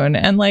afternoon.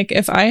 And like,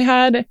 if I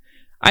had,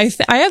 I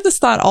have this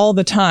thought all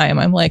the time.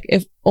 I'm like,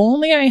 if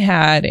only I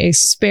had a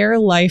spare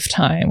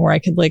lifetime where I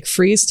could like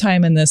freeze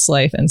time in this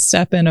life and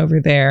step in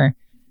over there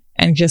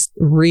and just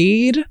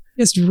read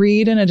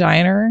in a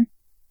diner.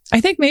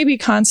 I think maybe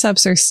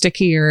concepts are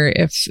stickier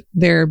if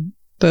they're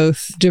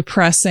both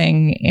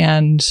depressing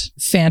and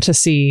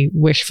fantasy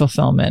wish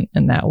fulfillment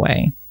in that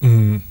way.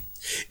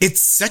 It's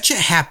such a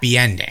happy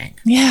ending.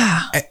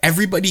 Yeah.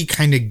 Everybody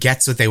kind of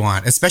gets what they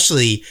want,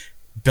 especially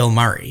Bill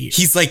Murray.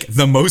 He's like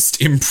the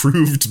most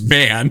improved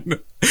man.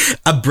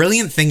 A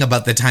brilliant thing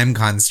about the time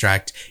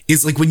construct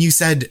is like when you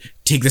said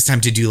take this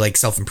time to do like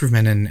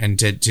self-improvement and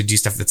to do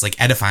stuff that's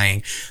like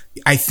edifying.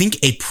 I think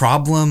a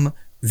problem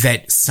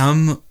that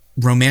some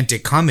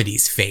romantic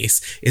comedies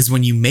face is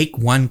when you make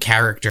one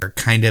character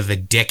kind of a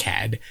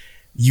dickhead,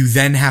 you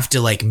then have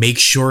to like make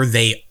sure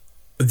they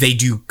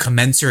do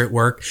commensurate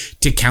work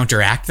to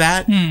counteract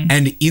that.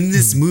 And in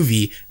this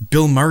movie,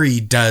 Bill Murray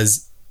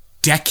does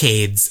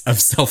decades of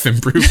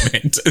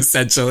self-improvement,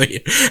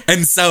 essentially.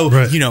 And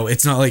so, you know,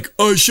 it's not like,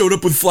 oh, I showed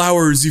up with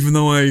flowers even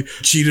though I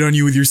cheated on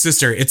you with your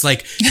sister. It's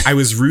like, I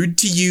was rude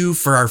to you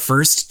for our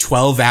first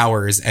 12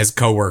 hours as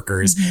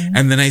coworkers.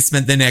 And then I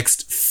spent the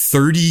next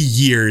 30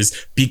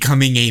 years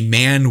becoming a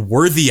man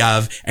worthy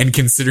of and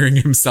considering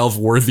himself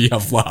worthy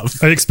of love.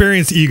 I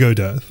experienced ego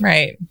death.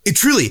 Right. It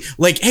truly,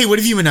 like, hey, what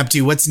have you been up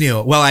to? What's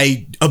new? Well,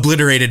 I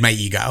obliterated my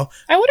ego.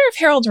 I wonder if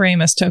Harold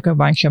Ramis took a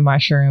bunch of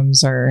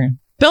mushrooms, or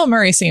Bill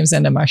Murray seems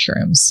into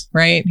mushrooms,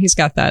 right? He's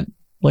got that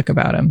look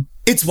about him.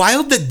 It's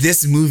wild that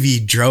this movie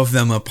drove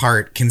them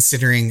apart,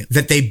 considering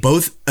that they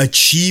both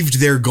achieved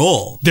their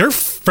goal. Their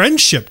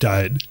friendship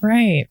died.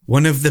 Right.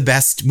 One of the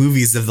best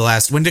movies of the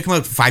last, when did it come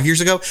out? 5 years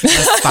ago?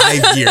 Last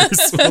 5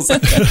 years.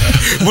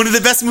 One of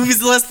the best movies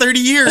of the last 30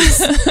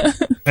 years.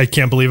 I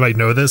can't believe I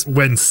know this.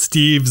 When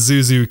Steve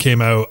Zissou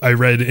came out, I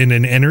read in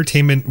an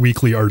Entertainment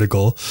Weekly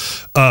article,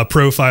 a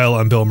profile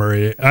on Bill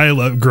Murray.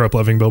 I grew up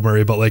loving Bill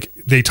Murray, but like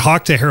they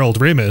talked to Harold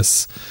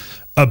Ramis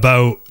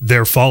about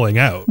their falling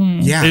out.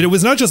 Yeah. And it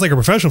was not just like a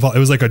professional fall. It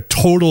was like a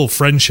total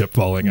friendship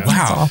falling out. Wow.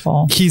 That's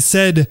awful. He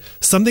said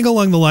something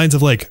along the lines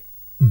of like,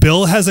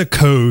 Bill has a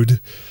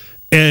code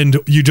and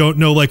you don't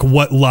know like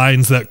what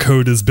lines that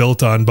code is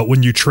built on, but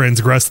when you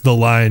transgress the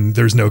line,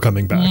 there's no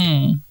coming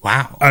back.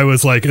 Wow. I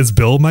was like, is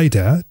Bill my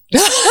dad?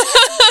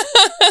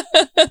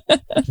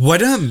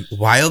 What a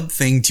wild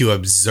thing to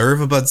observe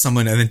about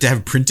someone and then to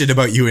have printed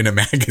about you in a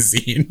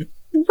magazine.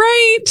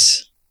 Right.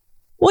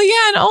 Well,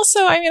 yeah. And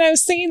also, I mean, I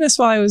was thinking this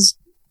while I was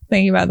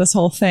thinking about this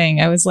whole thing.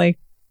 I was like,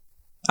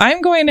 I'm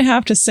going to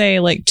have to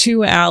say, like,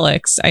 to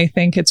Alex, I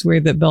think it's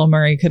weird that Bill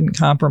Murray couldn't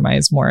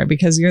compromise more,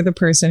 because you're the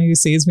person who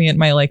sees me at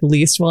my like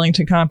least willing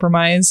to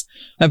compromise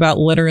about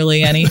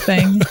literally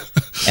anything.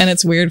 And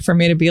it's weird for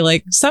me to be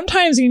like,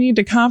 sometimes you need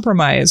to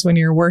compromise when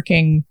you're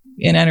working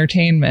in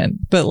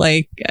entertainment, but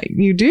like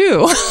you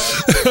do.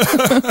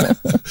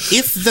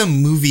 If the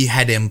movie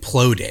had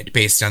imploded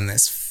based on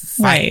this fight,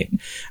 Right.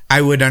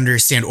 I would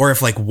understand. Or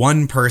if like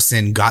one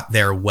person got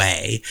their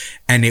way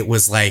and it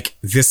was like,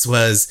 this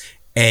was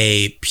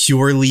a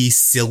purely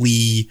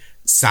silly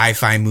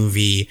sci-fi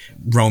movie,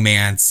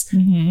 romance,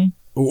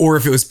 or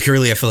if it was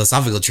purely a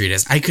philosophical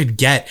treatise, I could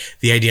get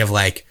the idea of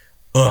like,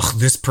 ugh,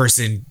 this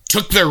person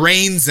took the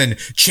reins and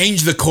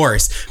changed the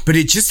course. But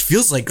it just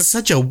feels like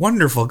such a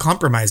wonderful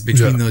compromise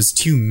between those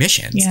two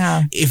missions.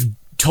 Yeah. If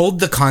told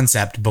the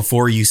concept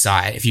before you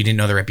saw it, if you didn't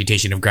know the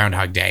reputation of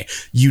Groundhog Day,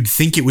 you'd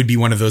think it would be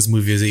one of those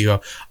movies that you go,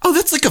 oh,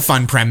 that's like a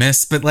fun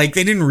premise, but like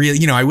they didn't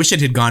really, I wish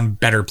it had gone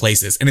better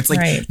places. And it's like,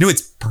 Right. no,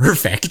 it's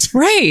perfect.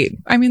 Right.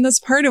 I mean, that's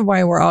part of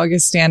why we're all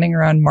just standing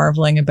around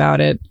marveling about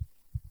it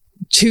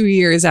 2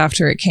 years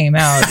after it came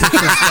out.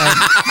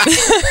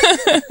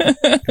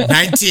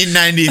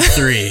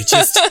 1993,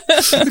 just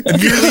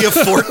nearly a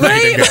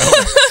fortnight ago.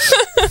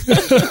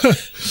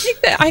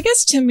 I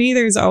guess to me,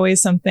 there's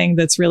always something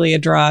that's really a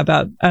draw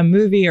about a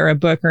movie or a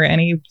book or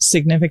any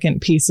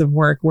significant piece of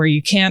work where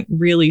you can't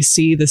really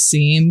see the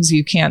seams.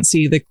 You can't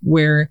see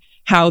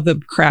how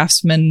the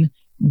craftsman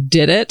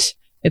did it.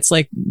 It's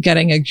like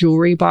getting a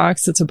jewelry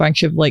box that's a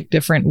bunch of like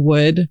different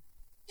wood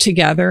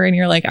together. And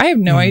you're like, I have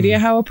no idea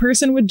how a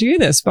person would do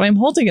this, but I'm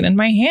holding it in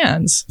my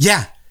hands.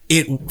 Yeah.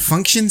 It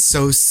functions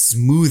so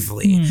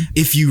smoothly.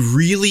 If you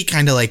really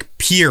kind of like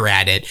peer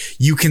at it,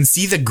 you can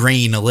see the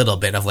grain a little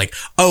bit of like,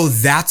 oh,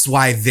 that's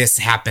why this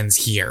happens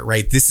here,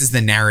 right? This is the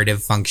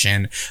narrative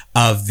function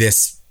of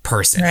this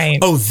person. Right.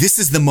 Oh, this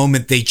is the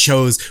moment they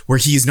chose where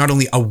he is not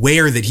only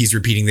aware that he's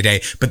repeating the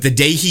day, but the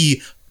day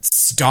he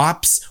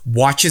stops,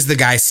 watches the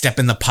guy step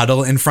in the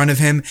puddle in front of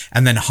him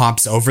and then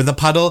hops over the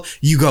puddle,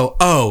 you go,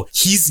 oh,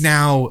 he's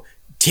now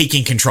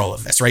taking control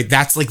of this, right?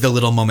 That's like the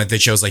little moment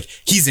that shows like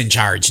he's in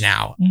charge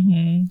now.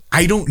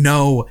 I don't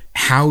know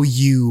how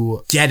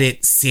you get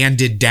it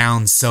sanded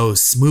down so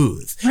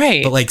smooth.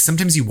 Right. But like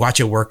sometimes you watch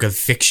a work of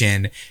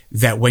fiction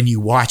that when you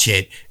watch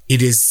it,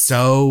 it is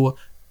so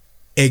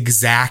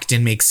exact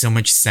and makes so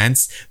much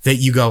sense that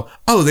you go,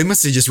 oh, they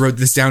must have just wrote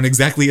this down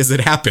exactly as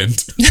it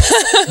happened.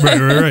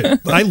 Right.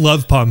 I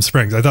love Palm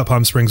Springs. I thought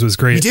Palm Springs was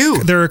great. Me too.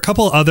 There are a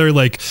couple other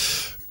like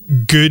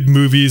good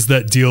movies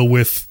that deal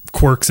with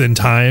quirks in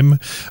time,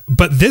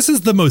 but this is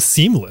the most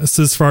seamless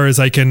as far as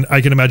I can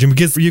imagine,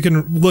 because you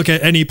can look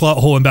at any plot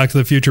hole in Back to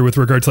the Future with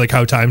regard to like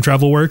how time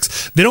travel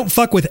works. They don't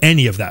fuck with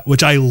any of that,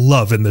 which I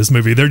love in this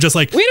movie. They're just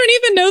like, We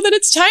don't even know that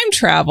it's time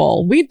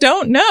travel. We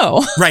don't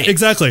know. Right.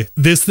 exactly.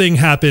 This thing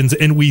happens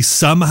and we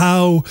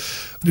somehow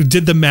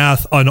did the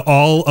math on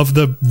all of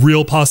the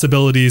real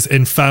possibilities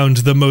and found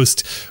the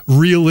most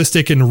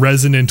realistic and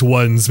resonant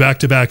ones back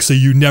to back. So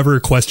you never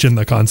question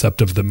the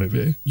concept of the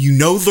movie. You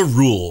know the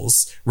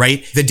rules,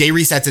 right? The day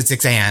resets at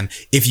 6 a.m.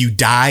 If you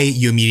die,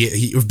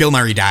 if Bill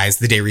Murray dies,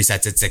 the day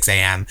resets at 6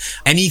 a.m.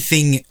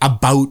 Anything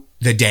about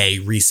the day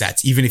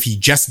resets. Even if he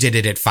just did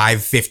it at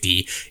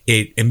 5:50,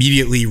 it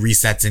immediately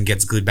resets and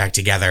gets glued back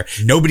together.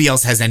 Nobody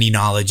else has any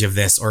knowledge of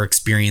this or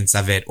experience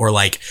of it or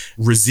like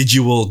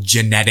residual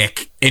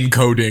genetic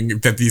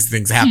encoding that these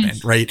things happen,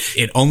 right?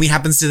 It only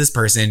happens to this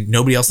person.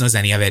 Nobody else knows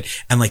any of it.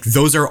 And like,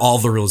 those are all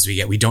the rules we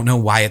get. We don't know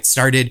why it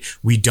started.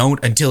 We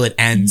don't, until it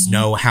ends,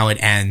 know how it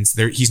ends.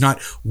 He's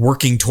not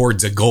working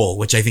towards a goal,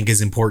 which I think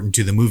is important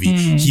to the movie.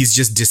 He's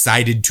just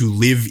decided to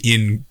live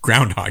in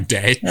Groundhog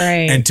Day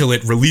until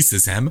it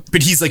releases him.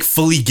 But he's like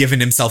fully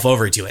given himself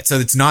over to it. So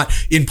it's not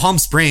in Palm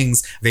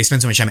Springs. They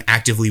spend so much time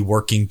actively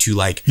working to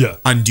like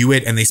undo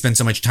it. And they spend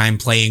so much time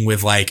playing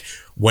with like,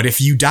 what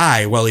if you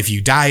die? Well, if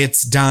you die,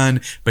 it's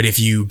done. But if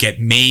you get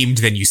maimed,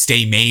 then you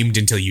stay maimed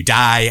until you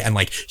die. And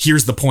like,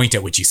 here's the point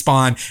at which you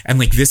spawn. And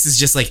like, this is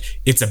just like,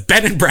 it's a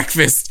bed and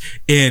breakfast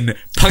in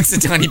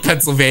Punxsutawney,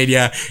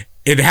 Pennsylvania.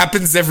 It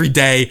happens every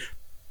day.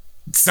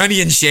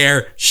 Sonny and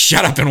Cher,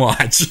 shut up and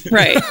watch.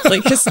 Right.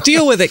 Like, just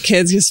deal with it,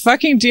 kids. Just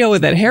fucking deal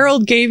with it.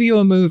 Harold gave you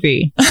a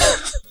movie.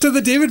 To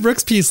the David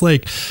Brooks piece,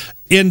 like,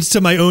 and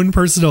to my own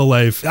personal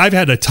life, I've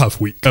had a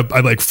tough week. I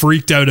like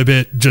freaked out a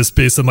bit just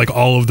based on like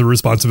all of the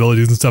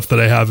responsibilities and stuff that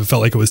I have. It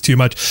felt like it was too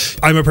much.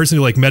 I'm a person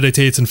who like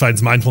meditates and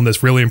finds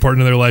mindfulness really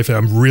important in their life. And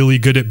I'm really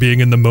good at being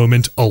in the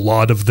moment a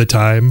lot of the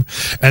time.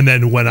 And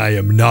then when I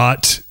am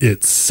not,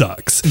 it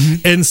sucks.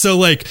 Mm-hmm. And so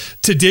like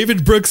to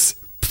David Brooks'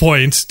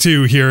 point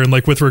too here, and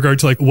like with regard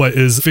to like what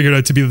is figured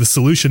out to be the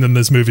solution in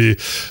this movie,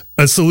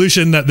 a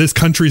solution that this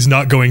country's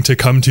not going to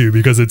come to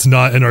because it's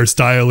not in our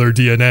style or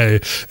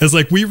DNA, is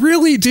like we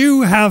really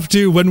do have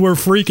to, when we're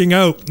freaking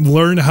out,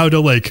 learn how to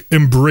like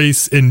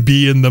embrace and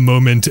be in the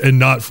moment and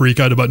not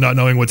freak out about not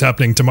knowing what's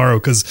happening tomorrow,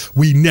 because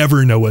we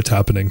never know what's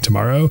happening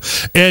tomorrow.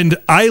 And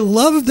I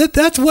love that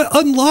that's what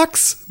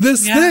unlocks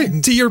this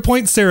thing, to your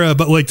point, Sarah.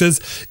 But like,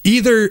 does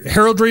either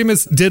Harold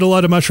Ramis did a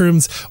lot of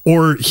mushrooms,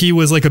 or he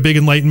was like a big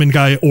Enlightenment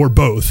guy, or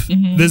both?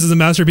 Mm-hmm. This is a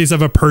masterpiece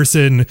of a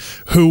person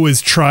who was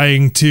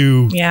trying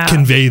to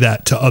convey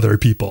that to other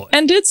people,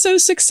 and did so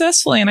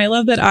successfully. And I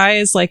love that I,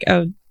 as like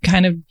a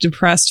kind of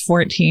depressed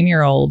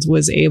 14-year-old,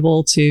 was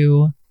able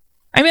to,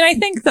 I mean, I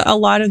think that a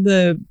lot of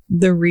the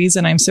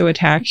reason I'm so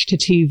attached to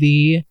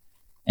TV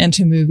and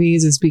to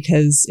movies is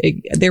because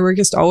there were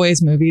just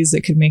always movies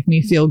that could make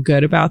me feel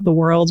good about the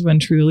world when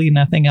truly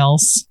nothing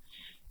else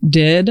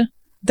did.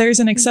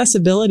 There's an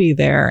accessibility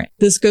there.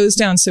 This goes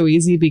down so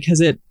easy because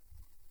it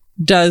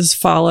does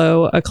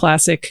follow a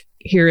classic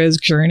hero's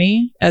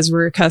journey as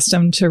we're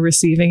accustomed to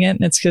receiving it.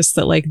 And it's just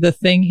that like the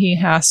thing he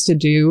has to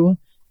do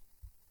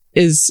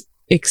is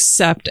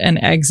accept an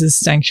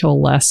existential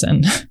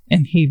lesson,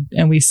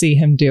 and we see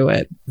him do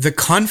it. The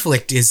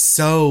conflict is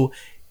so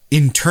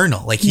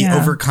internal, like he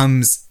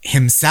overcomes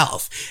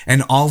himself,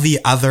 and all the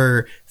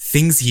other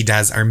things he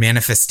does are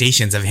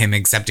manifestations of him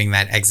accepting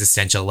that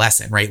existential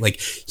lesson, right? Like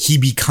he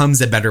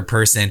becomes a better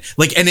person,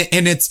 like, and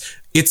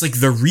it's like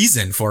the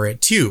reason for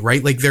it too,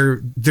 right? Like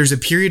there's a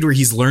period where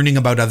he's learning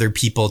about other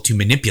people to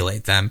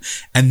manipulate them,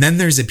 and then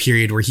there's a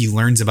period where he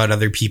learns about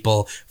other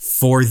people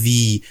for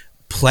the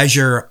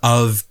pleasure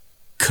of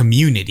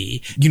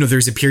community. You know,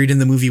 there's a period in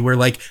the movie where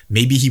like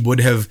maybe he would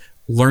have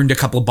learned a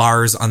couple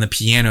bars on the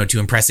piano to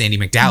impress Andie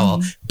MacDowell.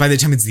 Mm-hmm. By the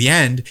time it's the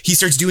end, he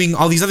starts doing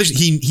all these other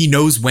he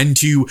knows when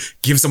to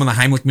give someone the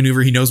Heimlich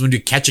maneuver. He knows when to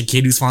catch a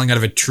kid who's falling out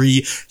of a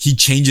tree. He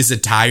changes a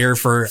tire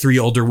for 3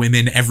 older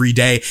women every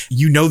day.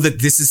 You know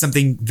that this is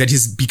something that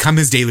has become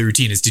his daily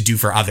routine, is to do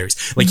for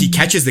others. Like he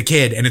catches the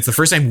kid, and it's the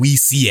first time we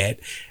see it.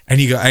 And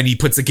he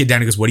puts the kid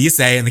down and goes, "What do you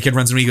say?" And the kid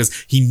runs away. He goes,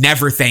 "He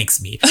never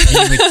thanks me."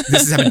 And like,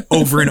 this has happened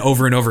over and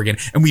over and over again.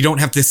 And we don't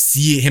have to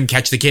see him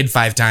catch the kid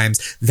 5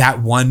 times.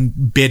 That one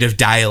bit of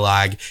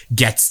dialogue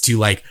gets to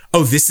like,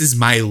 oh, this is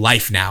my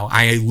life now.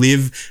 I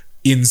live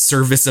in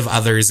service of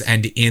others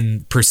and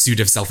in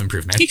pursuit of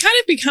self-improvement. He kind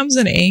of becomes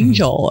an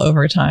angel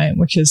over time,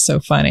 which is so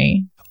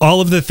funny. All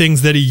of the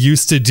things that he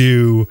used to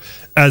do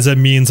as a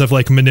means of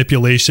like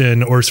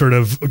manipulation or sort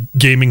of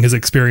gaming his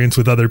experience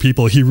with other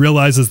people, he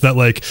realizes that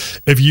like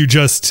if you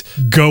just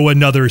go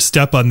another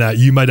step on that,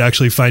 you might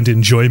actually find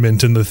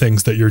enjoyment in the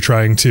things that you're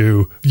trying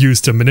to use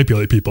to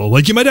manipulate people.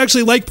 Like you might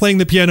actually like playing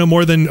the piano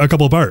more than a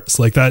couple bars.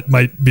 Like that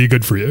might be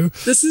good for you.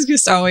 This has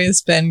just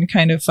always been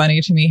kind of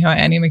funny to me how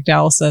Andie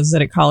MacDowell says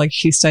that at college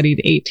she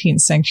studied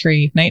 19th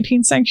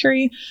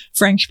century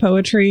French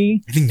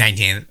poetry. I think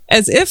 19th.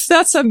 As if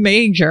that's a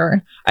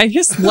major. I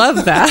just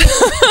love that.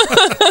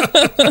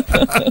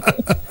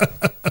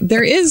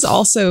 There is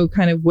also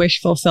kind of wish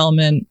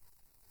fulfillment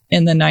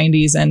in the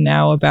 90s and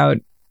now about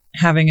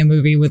having a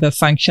movie with a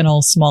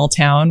functional small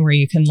town where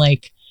you can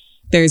like,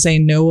 there's a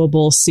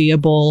knowable,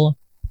 seeable,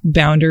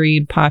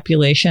 boundaried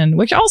population,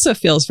 which also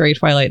feels very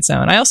Twilight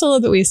Zone. I also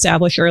love that we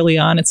establish early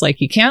on, it's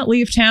like you can't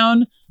leave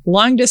town,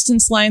 long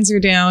distance lines are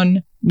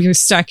down, you're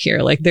stuck here.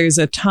 Like there's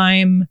a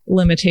time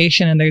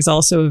limitation, and there's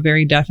also a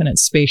very definite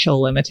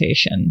spatial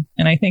limitation.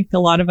 And I think a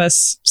lot of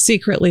us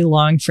secretly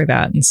long for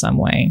that in some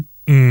way.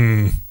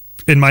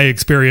 In my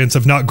experience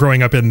of not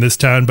growing up in this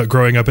town, but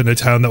growing up in a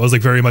town that was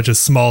like very much a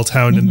small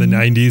town in the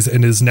 90s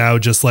and is now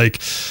just like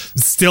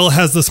still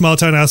has the small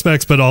town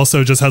aspects, but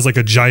also just has like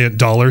a giant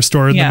dollar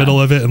store in the middle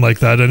of it. And like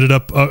that ended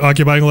up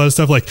occupying a lot of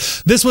stuff. Like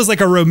this was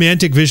like a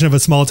romantic vision of a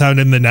small town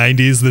in the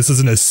 90s. This is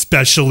an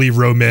especially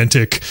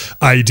romantic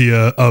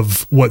idea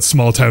of what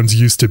small towns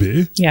used to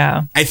be.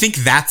 Yeah. I think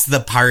that's the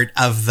part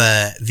of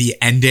the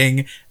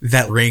ending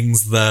that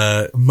rings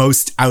the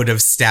most out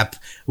of step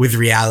with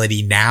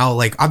reality now.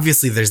 Like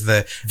obviously there's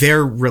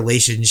their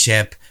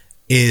relationship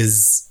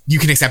is, you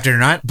can accept it or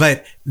not,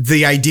 but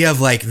the idea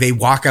of like they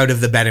walk out of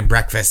the bed and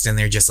breakfast and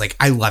they're just like,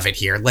 I love it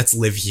here, let's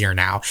live here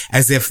now,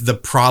 as if the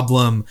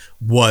problem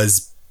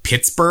was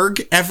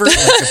Pittsburgh ever. Like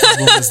the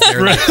problem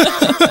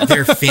was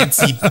their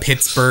fancy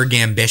Pittsburgh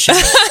ambition.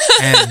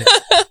 And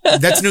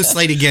that's no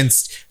slight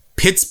against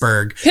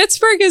Pittsburgh.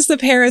 Pittsburgh is the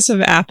Paris of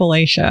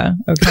Appalachia,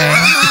 okay?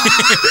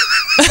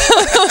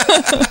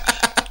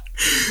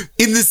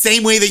 In the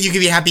same way that you can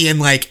be happy in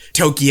like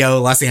Tokyo,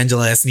 Los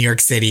Angeles, New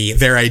York City,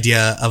 their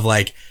idea of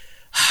like,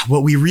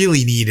 what we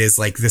really need is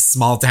like this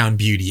small town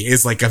beauty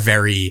is like a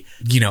very,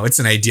 it's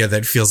an idea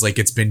that feels like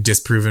it's been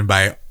disproven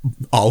by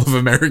all of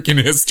American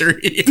history.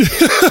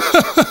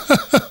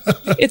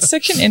 It's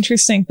such an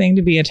interesting thing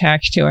to be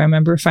attached to. I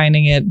remember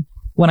finding it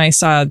when I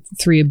saw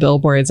 3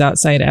 billboards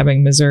outside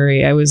Ebbing,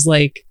 Missouri. I was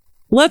like,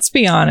 let's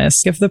be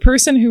honest. If the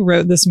person who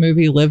wrote this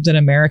movie lived in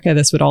America,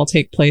 this would all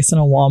take place in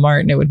a Walmart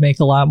and it would make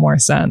a lot more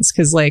sense.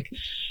 Because like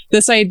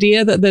this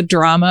idea that the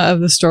drama of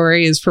the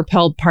story is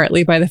propelled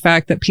partly by the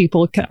fact that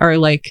people are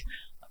like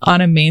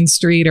on a main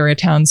street or a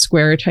town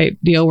square type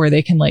deal where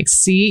they can like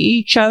see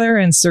each other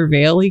and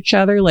surveil each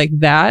other, like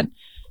that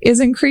is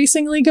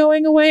increasingly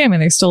going away. I mean,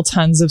 there's still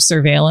tons of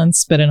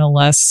surveillance, but in a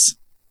less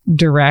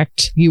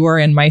direct, you are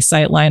in my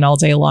sight line all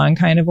day long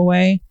kind of a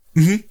way.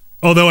 Mm-hmm.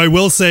 Although I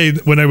will say,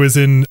 when I was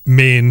in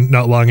Maine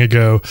not long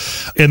ago,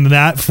 in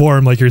that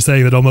form, like you're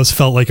saying, it almost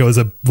felt like it was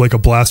a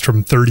blast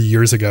from 30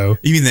 years ago.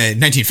 You mean the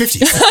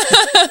 1950s?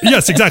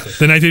 Yes, exactly.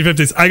 The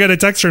 1950s. I got a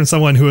text from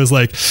someone who was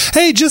like,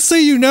 hey, just so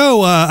you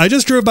know, I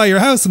just drove by your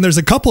house and there's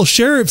a couple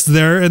sheriffs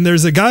there and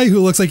there's a guy who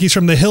looks like he's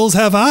from The Hills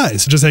Have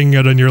Eyes just hanging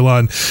out on your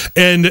lawn.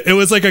 And it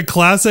was like a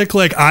classic,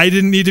 like I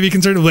didn't need to be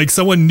concerned. Like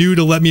someone knew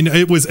to let me know.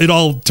 It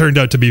all turned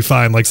out to be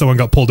fine. Like someone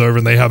got pulled over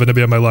and they happened to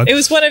be on my lawn. It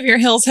was one of your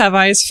Hills Have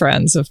Eyes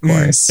friends, of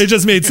course. It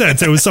just made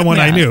sense. It was someone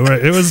I knew,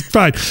 right? It was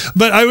fine.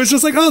 But I was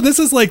just like, oh, this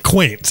is like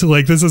quaint.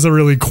 Like this is a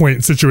really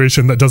quaint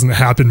situation that doesn't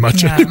happen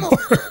much anymore.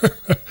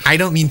 I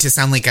don't mean to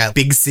sound like a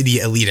big city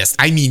elitist.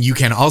 I mean, you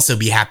can also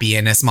be happy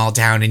in a small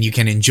town and you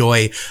can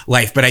enjoy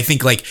life. But I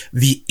think like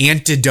the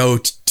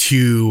antidote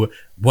to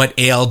what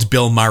ailed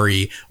Bill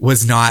Murray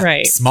was not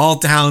small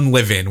town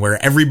living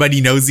where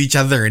everybody knows each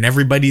other and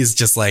everybody is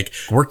just like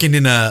working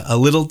in a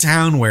little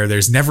town where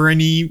there's never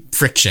any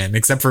friction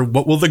except for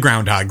what will the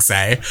groundhog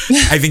say.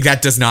 I think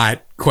that does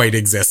not quite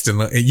exist in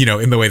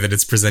the way that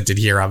it's presented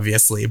here,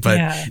 obviously. But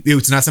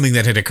it's not something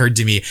that had occurred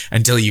to me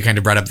until you kind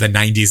of brought up the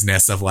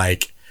 90s-ness of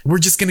like, we're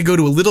just going to go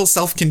to a little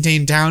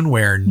self-contained town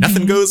where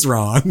nothing goes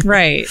wrong.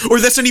 Right. Or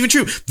that's not even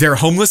true. Their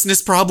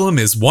homelessness problem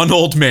is one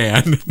old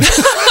man.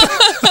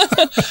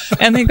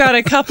 And they got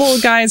a couple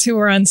guys who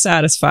were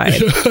unsatisfied.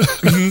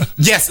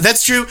 Mm-hmm. Yes,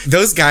 that's true.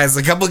 Those guys,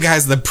 a couple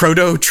guys, the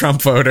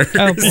proto-Trump voters.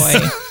 Oh,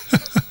 boy.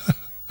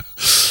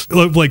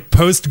 Like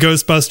post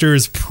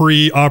Ghostbusters,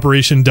 pre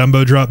Operation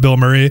Dumbo Drop Bill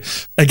Murray.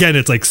 Again,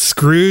 it's like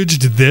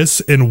Scrooged this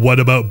and What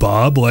About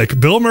Bob? Like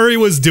Bill Murray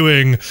was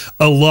doing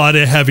a lot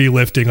of heavy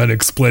lifting on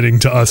explaining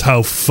to us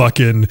how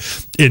fucking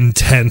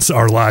intense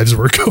our lives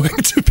were going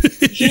to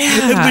be.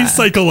 Yeah. At least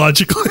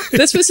psychologically.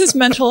 This was his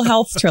mental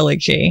health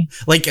trilogy.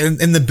 Like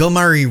in the Bill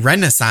Murray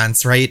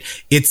Renaissance, right?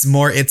 It's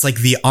like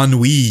the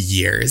ennui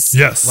years.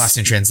 Yes. Lost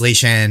in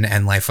Translation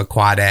and Life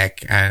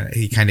Aquatic.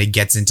 He kind of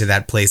gets into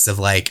that place of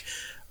like,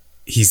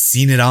 he's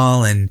seen it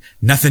all and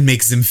nothing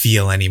makes him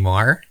feel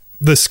anymore.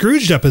 The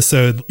Scrooged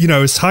episode, I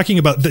was talking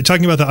about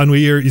the ennui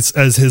years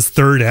as his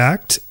third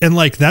act, and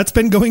like that's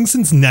been going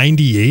since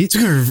 98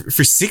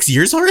 for 6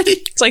 years already.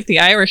 It's like The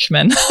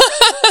Irishman.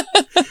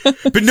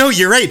 But no,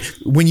 you're right.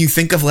 When you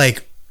think of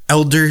like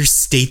elder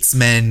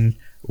statesman,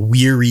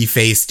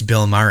 weary-faced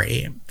Bill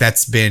Murray,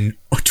 that's been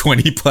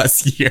 20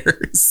 plus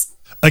years.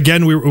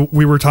 Again,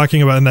 we were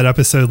talking about in that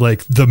episode,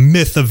 like the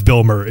myth of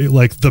Bill Murray,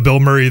 like the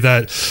Bill Murray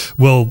that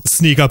will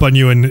sneak up on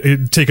you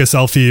and take a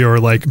selfie or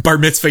like bar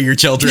mitzvah your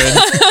children.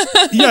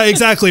 Yeah,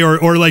 exactly.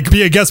 Or like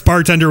be a guest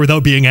bartender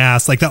without being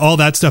asked, like that, all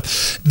that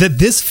stuff. That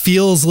this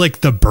feels like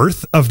the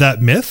birth of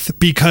that myth,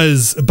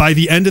 because by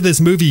the end of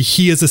this movie,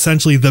 he is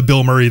essentially the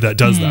Bill Murray that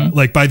does that.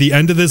 Like by the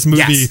end of this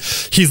movie,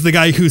 he's the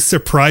guy who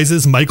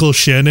surprises Michael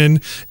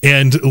Shannon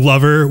and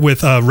Lover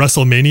with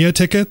WrestleMania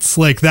tickets.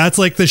 Like that's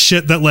like the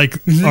shit that like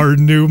our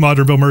new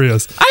modern Bill Murray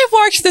is. I've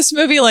watched this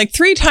movie like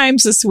 3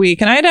 times this week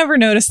and I never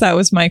noticed that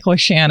was Michael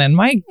Shannon.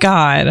 My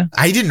God.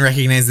 I didn't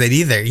recognize that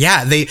either.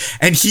 Yeah,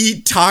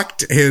 he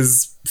talked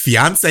his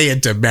fiance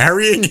into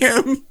marrying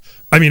him.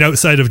 I mean,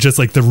 outside of just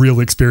like the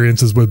real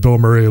experiences with Bill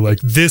Murray, like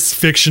this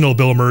fictional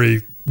Bill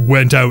Murray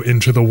went out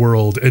into the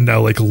world and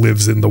now like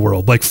lives in the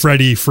world, like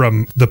Freddy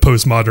from the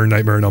postmodern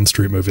Nightmare on Elm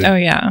Street movie. Oh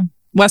yeah,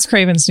 Wes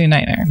Craven's New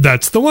Nightmare.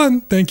 That's the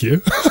one. Thank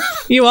you.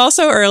 You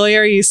also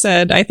earlier you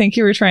said, I think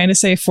you were trying to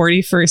say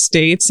 40 First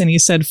Dates and you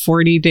said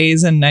 40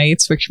 Days and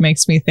Nights, which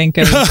makes me think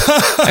of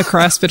a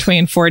cross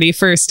between 40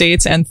 First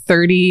Dates and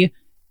 30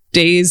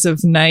 Days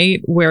of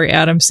Night, where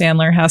Adam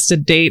Sandler has to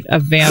date a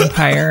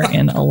vampire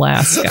in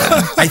Alaska.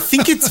 I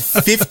think it's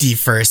 50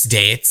 First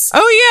Dates.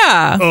 Oh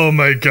yeah. Oh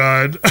my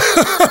God.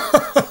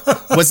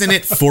 Wasn't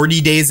it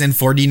 40 Days and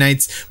 40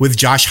 Nights with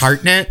Josh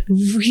Hartnett?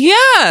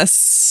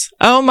 Yes.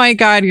 Oh my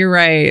God, you're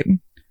right.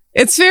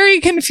 It's very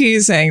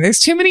confusing. There's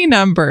too many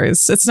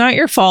numbers. It's not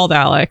your fault,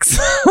 Alex.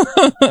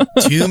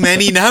 Too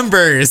many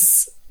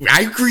numbers.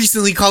 I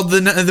recently called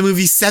the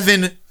movie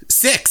 7-6.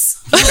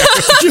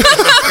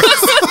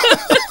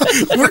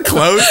 We're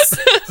close.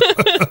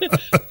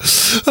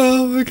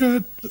 Oh my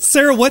God.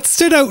 Sarah, what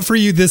stood out for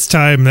you this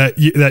time that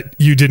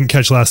you didn't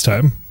catch last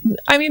time?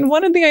 I mean,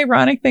 one of the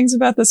ironic things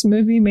about this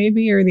movie,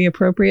 maybe, or the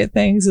appropriate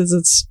things, is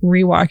its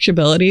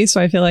rewatchability.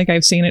 So I feel like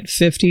I've seen it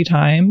 50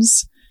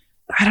 times.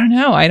 I don't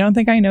know. I don't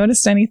think I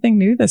noticed anything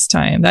new this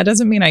time. That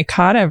doesn't mean I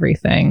caught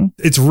everything.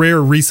 It's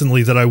rare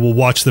recently that I will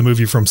watch the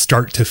movie from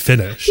start to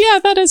finish. Yeah,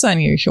 that is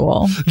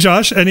unusual.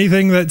 Josh,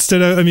 anything that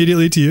stood out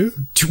immediately to you?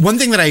 One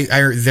thing that I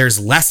there's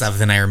less of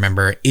than I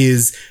remember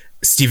is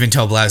Stephen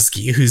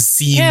Tobolowsky, whose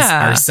scenes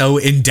are so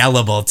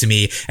indelible to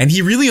me. And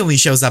he really only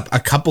shows up a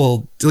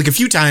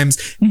few times.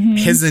 Mm-hmm.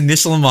 His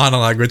initial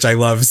monologue, which I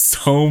love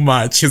so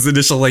much, his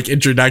initial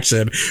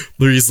introduction,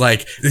 where he's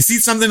like, "They see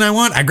something I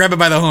want, I grab it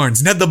by the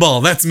horns. Ned the Bull,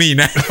 that's me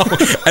now."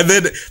 And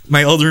then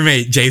my old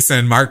roommate,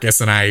 Jason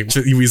Marcus, and I,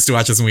 we used to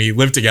watch this when we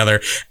lived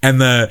together. And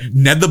the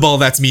Ned the Bull,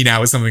 that's me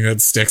now is something that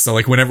sticks. So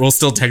whenever we'll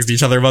still text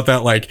each other about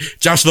that,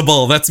 Josh the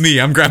Bull, that's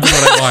me. I'm grabbing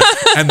what I want.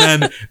 And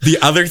then the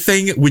other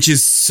thing, which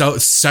is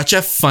such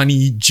a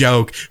funny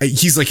joke.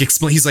 He's like,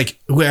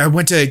 I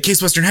went to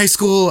Case Western High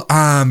School.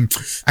 I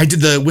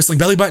did the whistling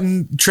belly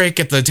button trick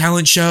at the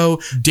talent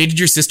show. Dated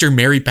your sister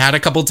Mary Pat a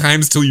couple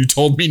times till you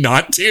told me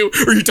not to,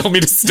 or you told me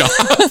to stop,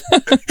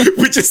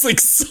 which is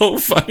so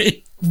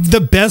funny.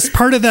 The best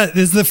part of that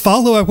is the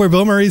follow-up where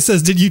Bill Murray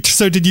says, did you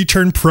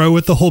turn pro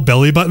with the whole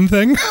belly button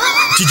thing?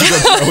 Did you go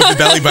pro with the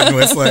belly button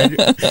whistling?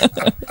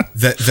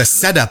 The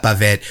setup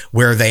of it,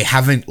 where they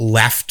haven't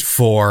left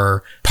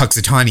for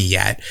Punxsutawney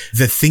yet,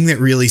 the thing that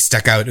really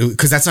stuck out,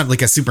 because that's not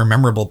a super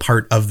memorable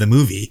part of the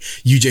movie.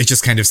 It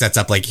just kind of sets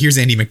up here's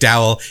Andie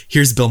MacDowell,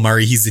 here's Bill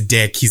Murray, he's a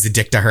dick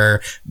to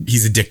her,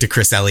 he's a dick to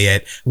Chris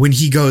Elliott. When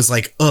he goes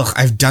ugh,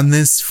 I've done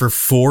this for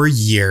 4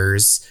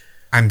 years,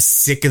 I'm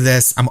sick of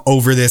this, I'm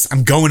over this,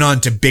 I'm going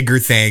on to bigger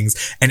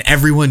things, and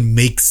everyone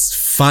makes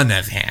fun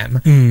of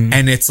him.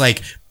 And it's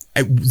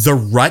the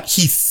rut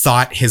he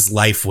thought his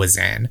life was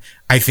in.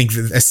 I think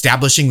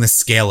establishing the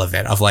scale of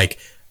it, of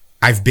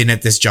I've been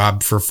at this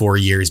job for 4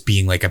 years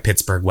being a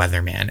Pittsburgh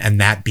weatherman, and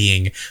that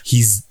being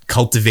he's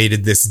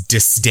cultivated this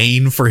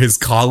disdain for his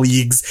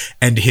colleagues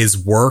and his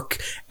work,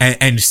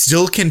 and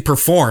still can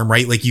perform,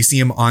 right? You see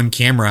him on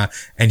camera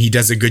and he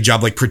does a good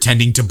job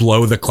pretending to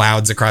blow the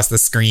clouds across the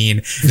screen.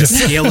 The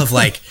scale of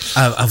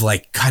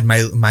God,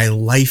 my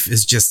life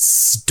is just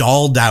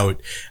stalled out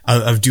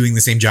of doing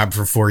the same job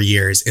for 4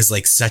 years is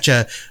such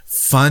a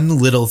fun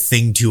little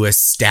thing to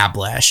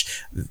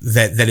establish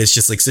that is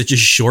just such a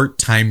short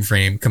time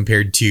frame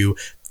compared to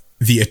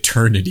the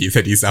eternity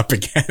that he's up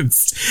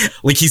against.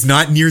 He's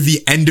not near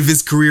the end of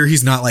his career.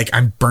 He's not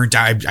I'm burnt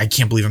out. I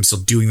can't believe I'm still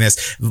doing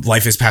this.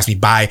 Life has passed me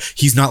by.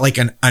 He's not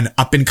an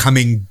up and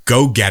coming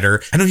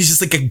go-getter. I know he's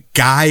just a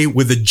guy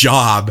with a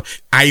job.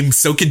 I'm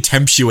so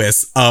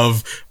contemptuous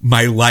of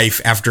my life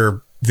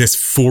after this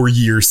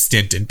 4-year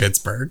stint in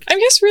Pittsburgh. I'm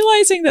just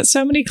realizing that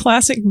so many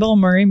classic Bill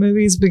Murray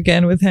movies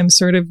begin with him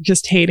sort of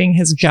just hating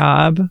his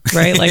job,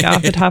 right?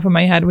 Off the top of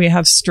my head, we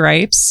have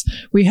Stripes,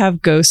 we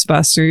have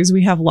Ghostbusters,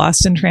 we have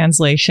Lost in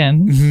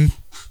Translation.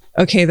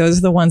 Mm-hmm. Okay, those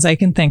are the ones I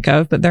can think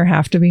of, but there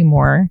have to be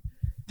more.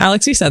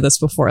 Alex, you said this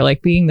before,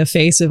 being the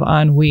face of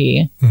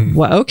ennui. Mm-hmm.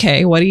 Well,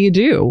 okay, what do you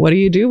do? What do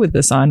you do with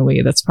this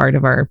ennui that's part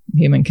of our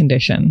human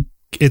condition?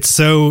 It's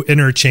so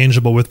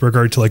interchangeable with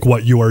regard to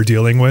what you are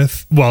dealing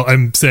with. Well,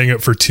 I'm saying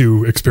it for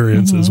two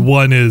experiences. Mm-hmm.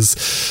 One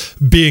is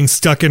being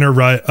stuck in a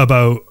rut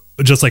about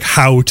just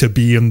how to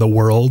be in the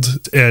world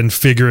and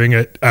figuring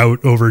it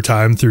out over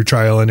time through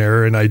trial and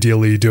error, and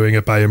ideally doing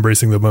it by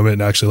embracing the moment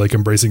and actually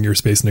embracing your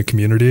space in a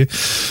community.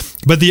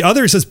 But the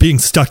other is just being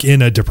stuck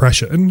in a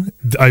depression.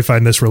 I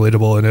find this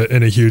relatable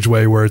in a huge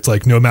way, where it's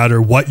no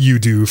matter what you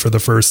do for the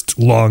first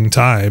long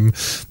time,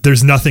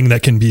 there's nothing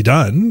that can be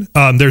done.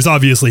 There's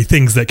obviously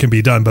things that can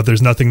be done, but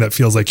there's nothing that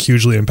feels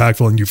hugely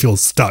impactful, and you feel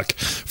stuck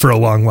for a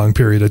long, long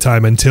period of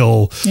time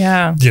until,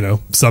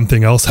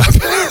 something else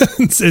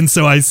happens. And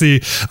so I see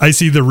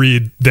the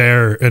read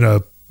there in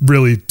a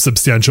really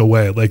substantial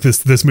way.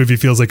 This movie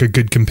feels like a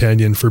good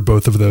companion for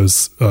both of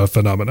those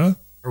phenomena.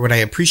 What I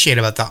appreciate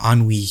about the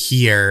ennui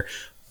here,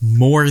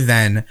 more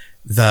than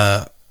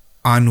the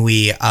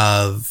ennui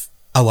of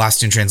a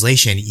Lost in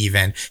Translation,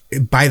 even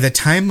by the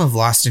time of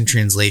Lost in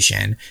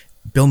Translation,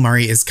 Bill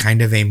Murray is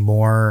kind of a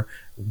more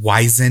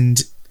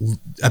wizened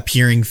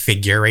appearing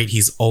figure, right?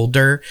 He's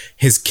older.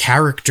 His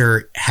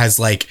character has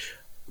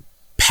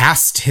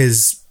passed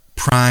his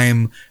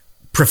prime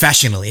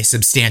professionally,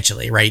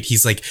 substantially, right?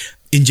 He's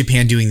in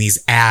Japan doing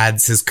these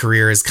ads. His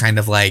career is kind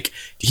of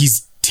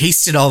he's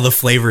tasted all the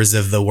flavors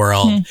of the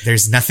world. Mm-hmm.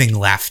 There's nothing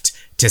left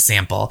to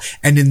sample.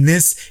 And in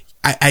this,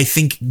 I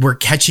think we're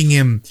catching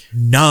him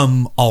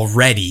numb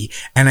already.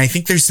 And I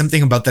think there's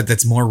something about that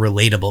that's more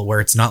relatable, where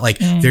it's not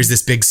there's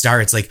this big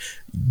star. It's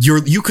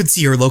you could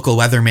see your local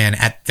weatherman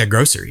at the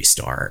grocery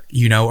store,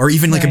 or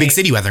even a big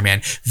city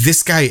weatherman.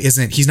 This guy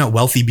he's not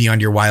wealthy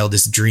beyond your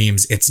wildest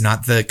dreams. It's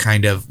not the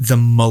kind of the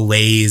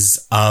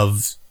malaise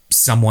of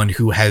someone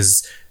who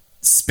has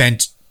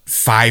spent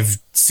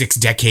 5-6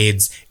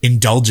 decades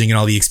indulging in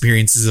all the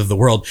experiences of the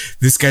world.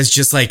 This guy's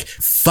just like,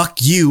 fuck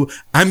you,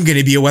 I'm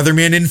gonna be a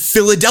weatherman in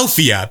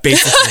Philadelphia,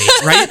 basically.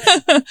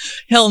 Right?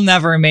 He'll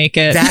never make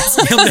it.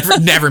 He'll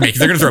never make it.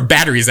 They're gonna throw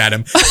batteries at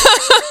him.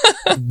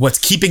 What's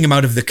keeping him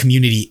out of the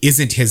community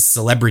isn't his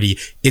celebrity,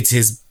 it's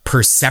his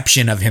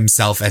perception of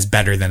himself as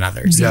better than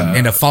others,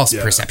 and a false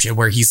perception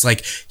where he's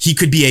like, he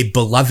could be a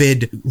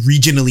beloved,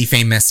 regionally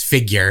famous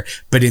figure,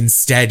 but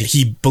instead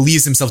he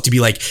believes himself to be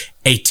like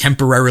a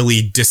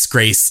temporarily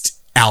disgraced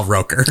Al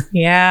Roker.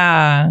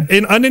 Yeah.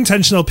 An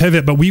unintentional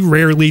pivot, but we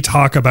rarely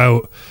talk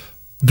about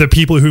the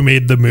people who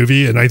made the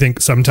movie, and I think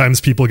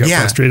sometimes people get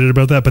frustrated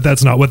about that, but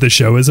that's not what the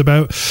show is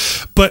about.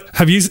 But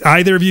have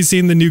either of you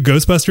seen the new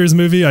Ghostbusters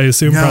movie? I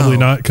assume probably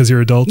not, because you're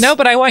adults. No,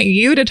 but I want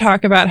you to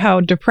talk about how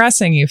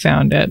depressing you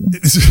found it.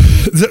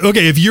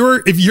 Okay, if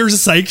you're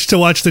psyched to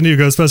watch the new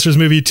Ghostbusters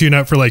movie, tune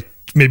out for like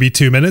maybe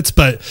 2 minutes,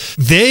 but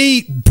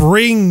they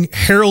bring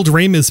Harold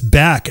Ramis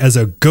back as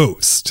a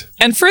ghost.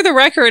 And for the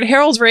record,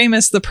 Harold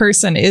Ramis, the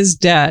person, is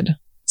dead.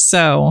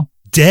 So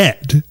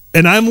dead.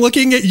 And I'm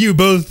looking at you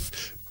both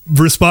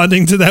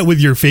responding to that with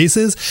your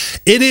faces.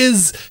 It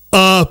is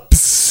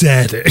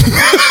upsetting.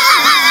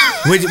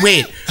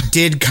 Wait,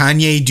 did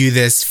Kanye do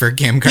this for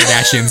Kim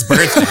Kardashian's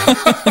birthday?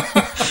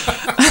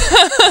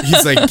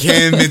 He's like,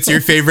 Kim, it's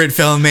your favorite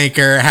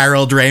filmmaker,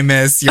 Harold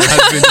Ramis, your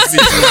husband.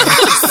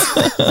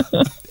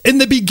 In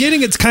the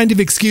beginning, it's kind of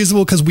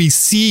excusable because we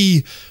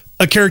see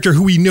a character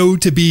who we know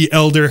to be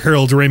Elder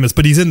Harold Ramis,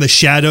 but he's in the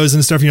shadows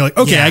and stuff. And you're like,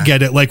 okay, I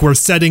get it. Like, we're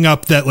setting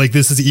up that like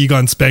this is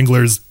Egon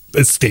Spengler's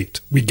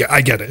estate.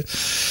 I get it.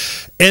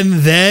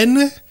 And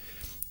then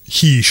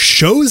he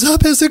shows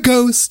up as a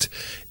ghost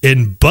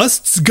and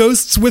busts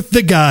ghosts with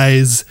the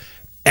guys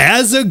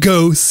as a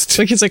ghost.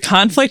 Like it's a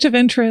conflict of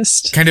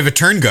interest. Kind of a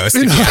turn ghost,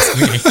 if you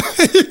ask me.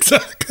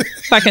 Exactly.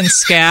 Fucking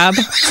scab.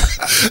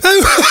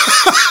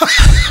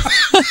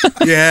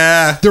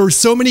 Yeah. There were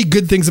so many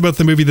good things about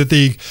the movie that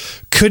they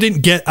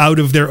couldn't get out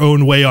of their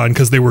own way on,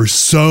 because they were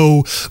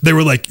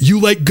like, you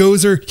like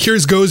Gozer?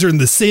 Here's Gozer in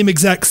the same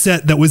exact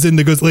set that was in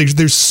the Gozer. Like,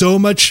 there's so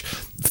much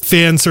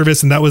fan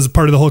service, and that was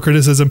part of the whole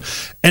criticism.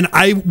 And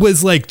I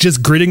was like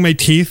just gritting my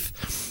teeth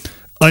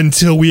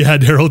until we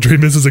had Harold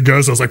Ramis as a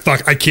ghost. I was like,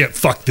 fuck, I can't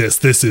fuck this.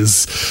 This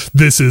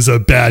is a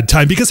bad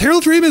time, because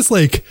Harold Ramis,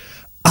 like,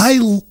 I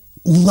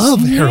love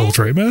Harold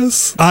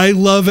Ramis. I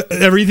love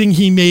everything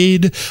he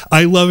made.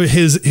 I love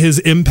his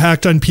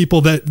impact on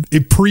people that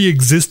it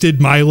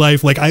pre-existed my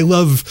life. Like, I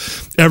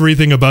love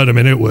everything about him,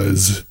 and it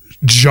was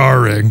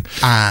jarring.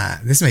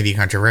 This may be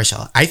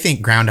controversial. I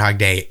think Groundhog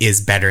Day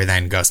is better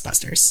than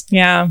Ghostbusters.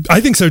 Yeah.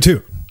 I think so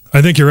too.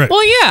 I think you're right.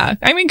 Well, yeah.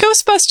 I mean,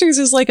 Ghostbusters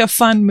is like a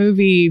fun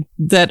movie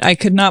that I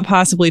could not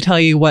possibly tell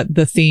you what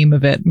the theme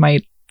of it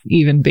might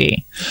even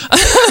be.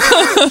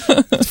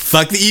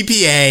 Fuck the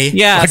EPA.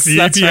 Yes,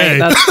 that's EPA. Right.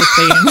 That's the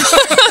theme.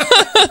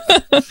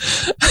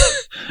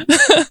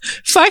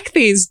 Fuck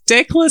these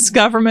dickless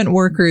government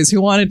workers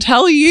who want to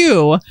tell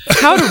you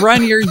how to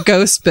run your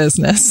ghost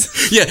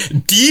business. Yeah,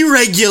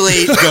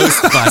 deregulate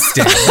ghost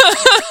busting.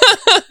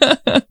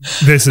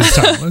 This is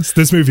timeless.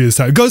 This movie is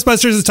timeless.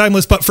 Ghostbusters is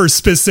timeless, but for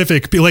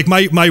specific, like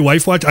my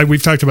wife watched,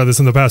 we've talked about this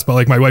in the past, but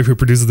like my wife who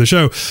produces the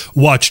show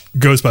watched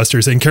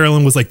Ghostbusters, and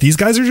Carolyn was like, these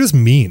guys are just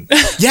mean.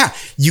 Yeah,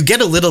 you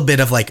get a little bit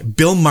of like,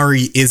 Bill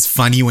Murray is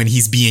funny when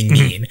he's being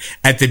mean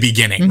at the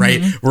beginning,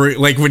 right? Where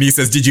like when he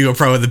says, did you go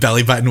pro with the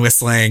belly button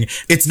whistling?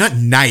 It's not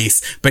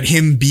nice, but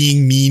him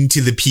being mean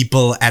to the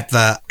people at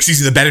the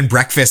bed and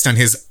breakfast on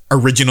his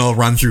original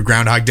run through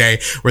Groundhog Day,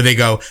 where they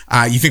go,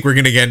 you think we're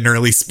going to get an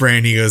early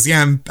spring? He goes,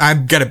 yeah,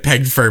 I've got it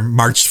pegged for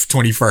March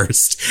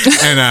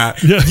 21st. And,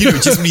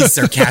 just be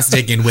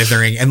sarcastic and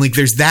withering. And like,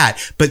 there's that,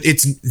 but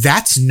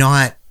that's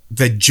not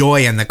the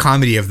joy and the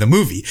comedy of the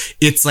movie.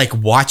 It's like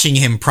watching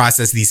him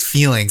process these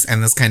feelings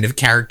and this kind of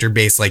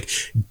character-based like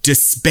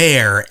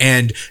despair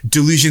and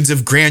delusions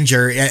of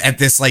grandeur at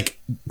this like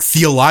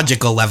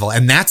theological level.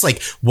 And that's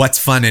like what's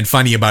fun and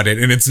funny about it.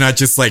 And it's not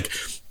just like,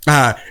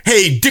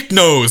 hey, Dick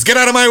Nose, get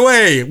out of my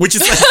way, which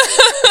is like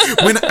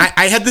when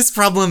I had this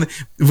problem.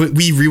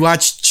 We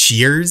rewatched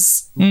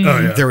Cheers.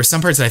 There were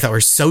some parts that I thought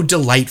were so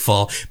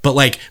delightful, but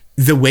like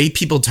the way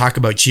people talk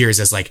about Cheers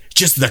as like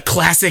just the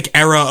classic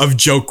era of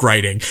joke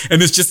writing,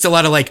 and it's just a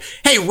lot of like,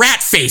 hey,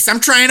 rat face, I'm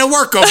trying to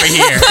work over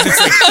here, and it's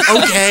like,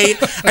 okay,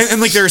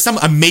 and like there are some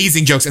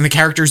amazing jokes and the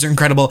characters are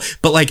incredible,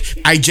 but like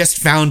I just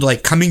found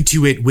like coming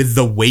to it with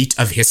the weight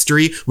of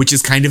history, which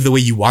is kind of the way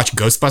you watch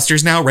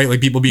Ghostbusters now, right?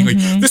 Like people being like,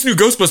 this new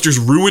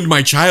Ghostbusters ruined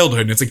my childhood,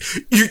 and it's like,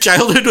 your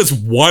childhood was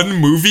one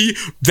movie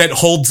that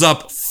holds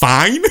up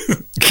fine.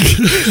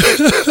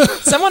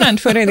 Someone on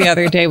Twitter the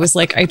other day was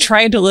like, I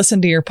tried to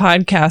listen to your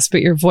podcast,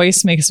 but your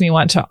voice makes me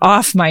want to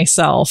off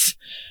myself.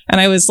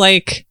 And I was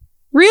like,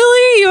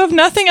 Really? You have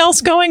nothing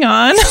else going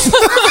on?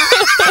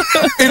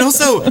 And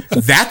also,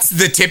 that's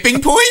the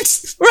tipping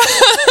point?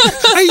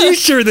 Are you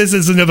sure this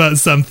isn't about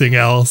something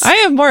else? I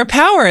have more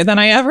power than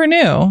I ever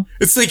knew.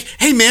 It's like,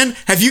 hey man,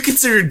 have you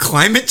considered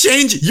climate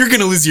change? You're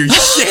gonna lose your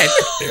shit.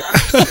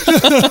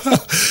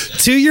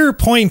 To your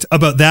point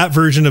about that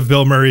version of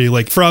Bill Murray,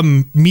 like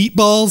from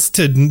Meatballs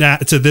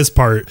to this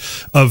part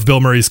of Bill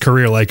Murray's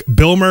career, like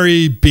Bill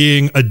Murray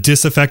being a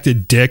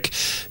disaffected dick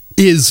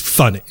is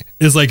funny.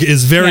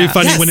 Is very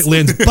funny when it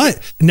lands. But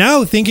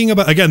now thinking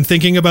about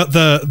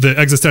the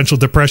existential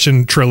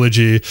depression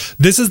trilogy,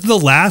 this is the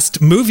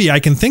last movie I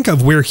can think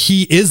of where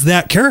he is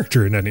that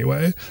character in any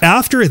way.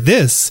 After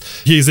this,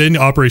 he's in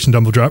Operation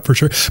Dumble Drop for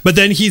sure. But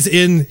then he's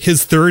in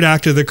his third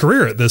act of the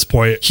career at this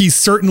point. He's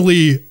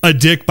certainly a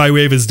dick by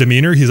way of his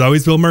demeanor. He's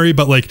always Bill Murray,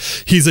 but like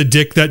he's a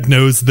dick that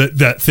knows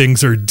that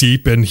things are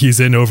deep and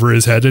he's in over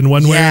his head in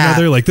one way or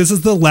another. Like this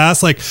is the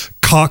last like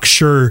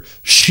cocksure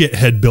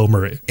shithead Bill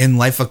Murray. In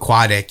Life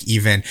Aquatic,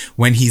 even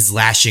when he's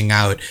lashing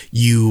out,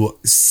 you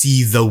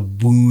see the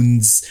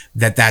wounds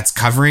that's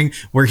covering,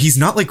 where he's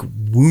not like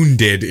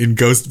wounded in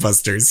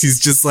Ghostbusters. He's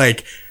just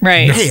like,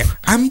 right. Hey,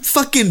 I'm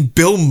fucking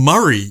Bill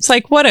Murray. It's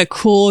like, what a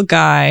cool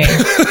guy.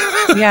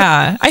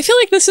 Yeah. I feel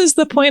like this is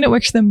the point at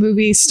which the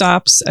movie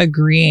stops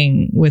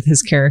agreeing with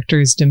his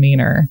character's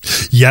demeanor.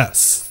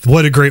 Yes.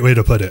 What a great way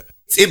to put it.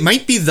 It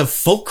might be the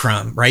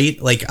fulcrum, right?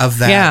 Like of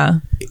that. Yeah.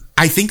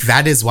 I think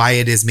that is why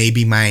it is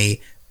maybe my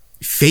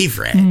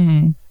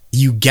favorite.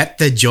 You get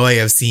the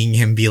joy of seeing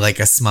him be like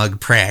a smug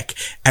prick,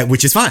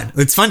 which is fun.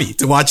 It's funny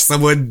to watch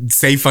someone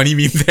say funny,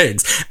 mean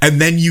things.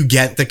 And then you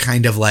get the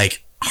kind of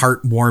like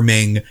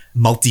heartwarming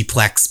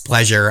multiplex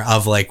pleasure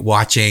of like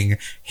watching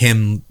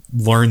him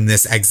learn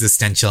this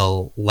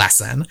existential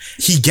lesson.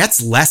 He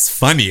gets less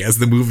funny as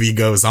the movie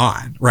goes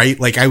on, right?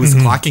 Like I was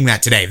clocking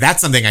that today.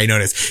 That's something I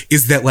noticed,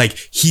 is that like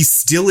he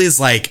still is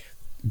like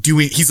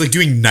he's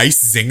doing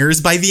nice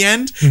zingers by the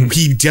end.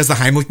 He does the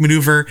Heimlich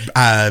maneuver,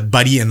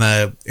 Buddy in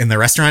the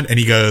restaurant, and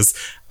he goes,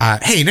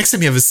 hey, next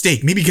time you have a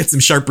steak, maybe get some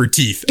sharper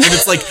teeth. And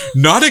it's like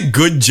not a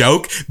good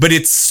joke, but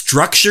it's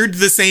structured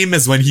the same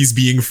as when he's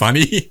being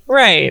funny.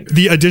 Right.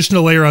 The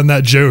additional layer on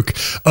that joke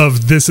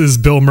of this is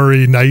Bill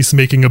Murray nice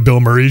making a Bill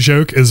Murray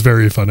joke is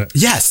very funny.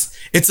 Yes.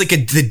 It's like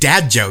the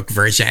dad joke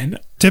version.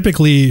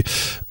 Typically,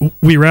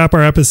 we wrap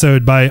our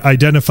episode by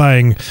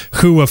identifying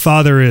who a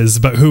father is,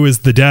 but who is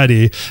the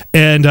daddy.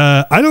 And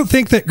I don't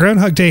think that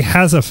Groundhog Day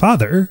has a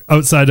father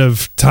outside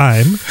of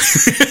time.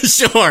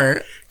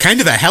 Sure.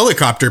 Kind of a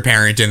helicopter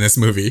parent in this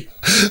movie.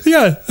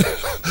 Yeah.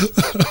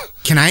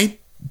 Can I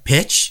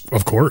pitch?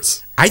 Of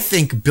course. I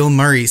think Bill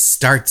Murray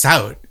starts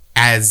out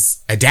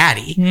as a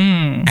daddy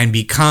and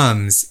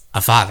becomes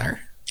a father.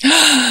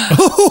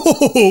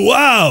 Oh,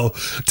 wow.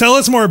 Tell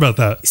us more about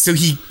that. So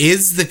he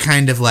is the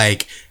kind of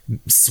like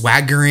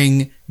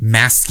swaggering,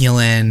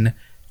 masculine,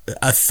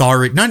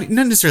 authority, not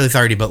necessarily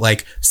authority, but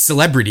like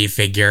celebrity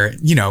figure,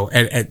 you know,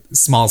 at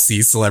small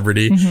c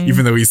celebrity,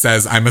 even though he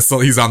says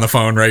he's on the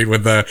phone, right,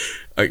 with the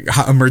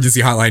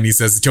emergency hotline. He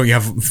says, don't you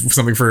have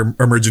something for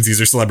emergencies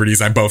or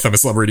celebrities? I'm both. I'm a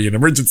celebrity in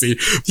emergency.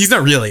 He's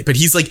not really, but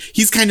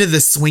he's kind of the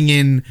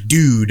swinging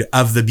dude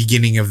of the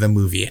beginning of the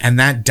movie. And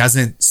that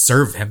doesn't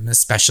serve him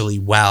especially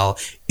well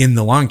in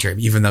the long term,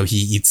 even though he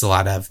eats a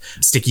lot of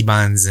sticky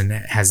buns and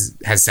has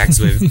sex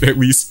with at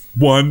least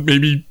one,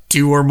 maybe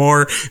two or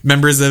more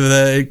members of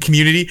the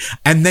community.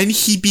 And then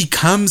he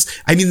becomes,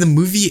 the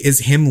movie is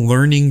him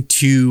learning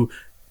to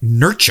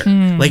nurture.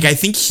 Like, I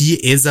think he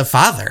is a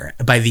father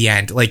by the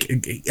end. Like,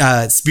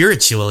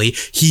 spiritually,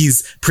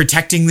 he's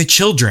protecting the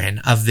children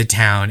of the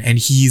town and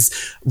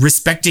he's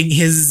respecting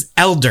his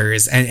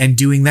elders and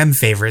doing them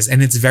favors.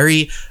 And it's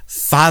very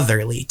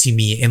fatherly to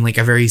me in like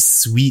a very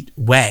sweet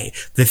way.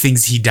 The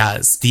things he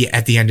does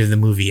at the end of the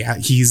movie,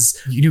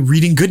 he's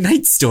reading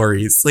goodnight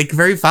stories, like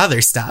very father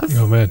stuff.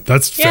 Oh man,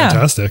 that's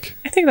fantastic.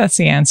 I think that's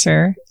the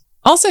answer.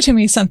 Also, to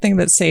me, something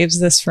that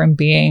saves this from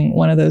being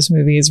one of those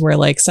movies where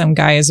like some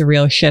guy is a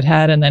real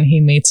shithead and then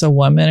he meets a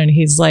woman and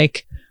he's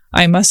like,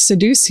 I must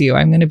seduce you.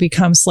 I'm going to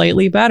become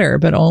slightly better,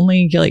 but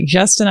only like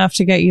just enough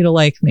to get you to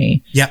like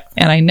me. Yep.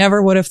 And I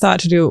never would have thought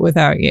to do it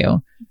without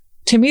you.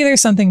 To me,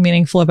 there's something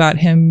meaningful about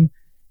him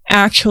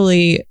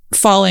actually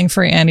falling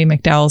for Andie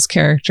MacDowell's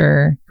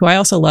character, who I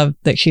also love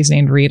that she's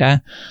named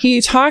Rita.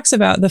 He talks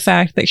about the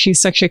fact that she's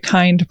such a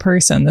kind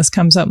person. This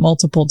comes up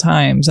multiple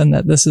times and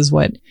that this is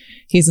what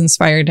he's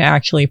inspired to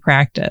actually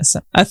practice.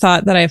 A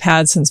thought that I've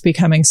had since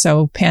becoming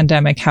so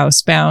pandemic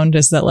housebound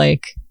is that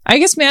like, I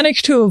guess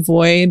managed to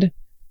avoid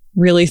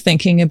really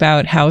thinking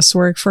about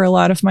housework for a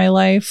lot of my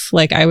life.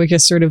 Like I would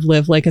just sort of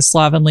live like a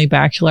slovenly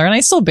bachelor, and I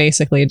still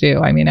basically do.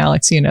 I mean,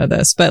 Alex, you know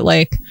this, but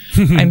like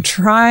I'm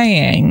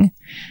trying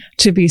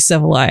to be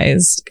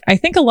civilized. I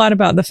think a lot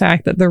about the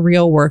fact that the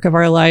real work of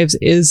our lives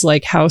is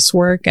like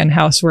housework, and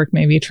housework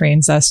maybe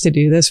trains us to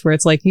do this, where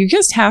it's like, you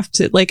just have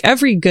to, like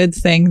every good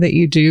thing that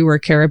you do or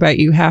care about,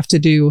 you have to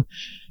do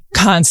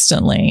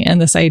constantly.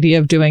 And this idea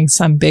of doing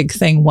some big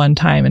thing one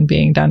time and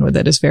being done with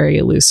it is very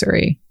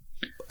illusory.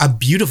 A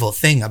beautiful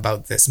thing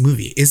about this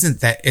movie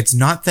isn't that it's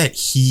not that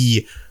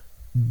he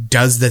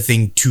does the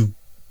thing to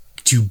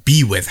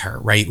be with her,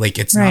 right? Like,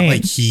 it's not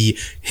like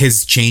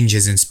his change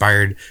is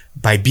inspired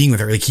by being with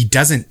her. Like, he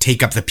doesn't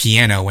take up the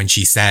piano when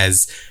she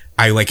says,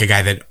 I like a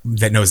guy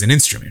that knows an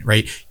instrument,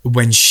 right?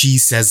 When she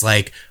says,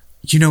 like,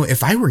 you know,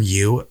 if I were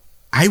you,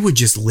 I would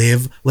just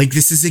live like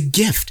this is a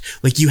gift.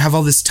 Like, you have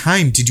all this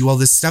time to do all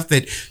this stuff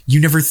that you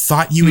never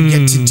thought you would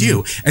get to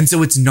do. And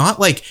so it's not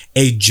like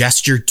a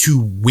gesture to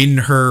win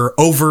her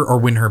over or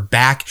win her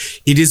back.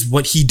 It is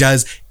what he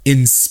does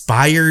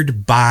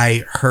inspired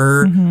by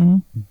her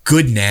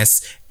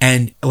goodness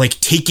and like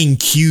taking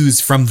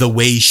cues from the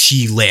way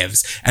she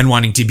lives and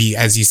wanting to be,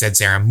 as you said,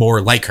 Sarah,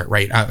 more like her,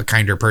 right? A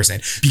kinder person,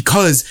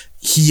 because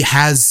he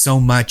has so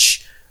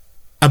much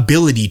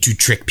ability to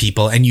trick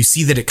people, and you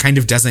see that it kind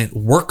of doesn't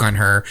work on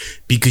her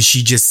because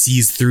she just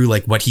sees through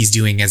like what he's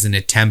doing as an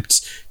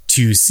attempt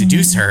to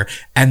seduce her.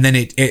 And then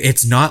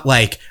it's not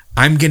like,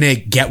 I'm gonna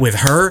get with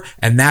her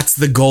and that's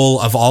the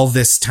goal of all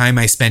this time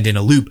I spend in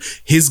a loop.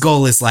 His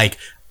goal is like,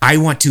 I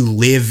want to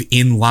live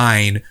in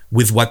line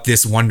with what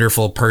this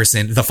wonderful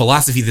person, the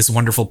philosophy this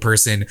wonderful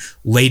person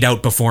laid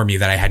out before me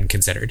that I hadn't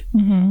considered.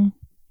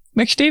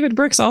 Which David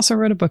Brooks also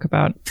wrote a book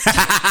about.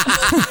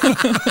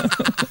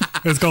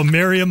 It's called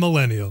Marry a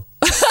Millennial.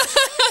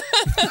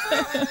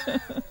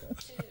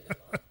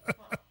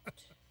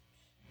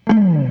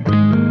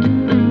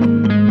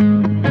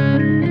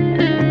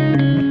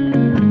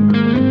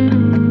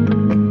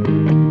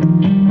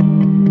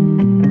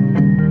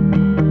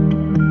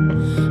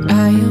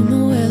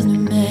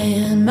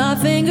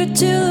 Finger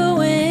to the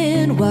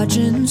wind,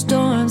 watching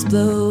storms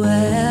blow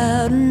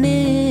out and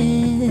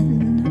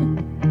in.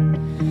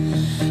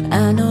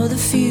 I know the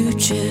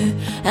future,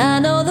 I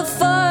know the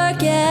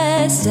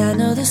forecast, I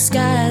know the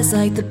skies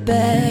like the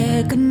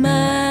back of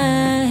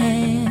my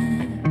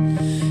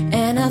hand.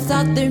 And I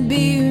thought there'd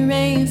be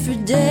rain for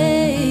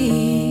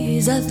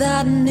days, I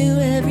thought I knew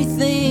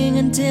everything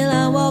until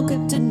I woke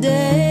up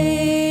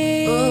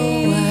today.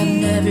 Oh,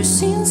 I've never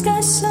seen the sky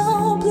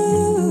so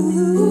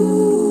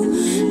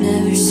blue,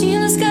 never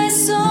seen the sky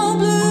so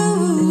blue.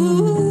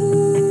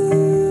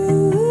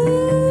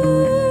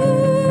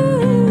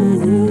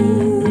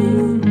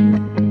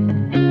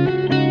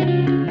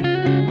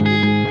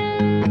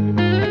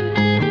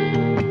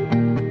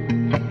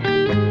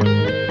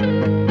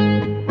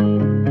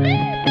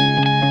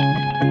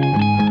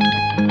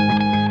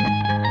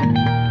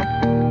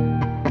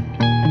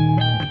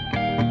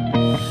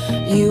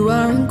 You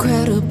are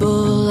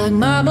incredible, like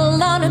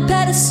marble on a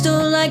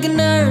pedestal, like an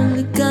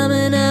early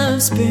coming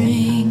of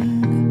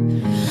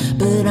spring.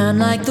 But I'm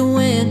like the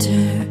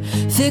winter,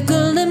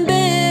 fickle and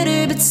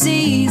bitter, but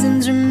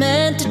seasons are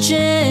meant to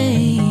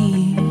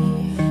change.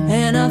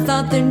 And I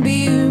thought there'd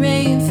be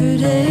rain for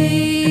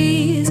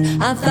days,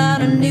 I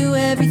thought I knew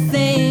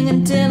everything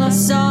until I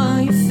saw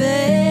your face.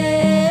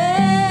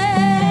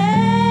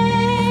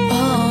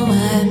 Oh,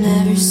 I've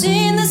never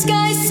seen the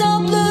sky so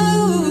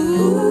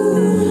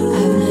blue,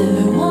 I've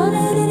never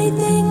wanted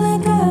anything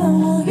like I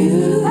want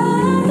you.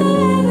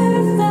 I've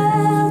never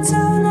felt so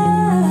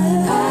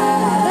alive,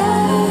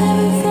 I've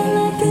never felt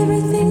like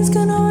everything's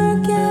gonna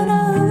work out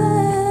alright.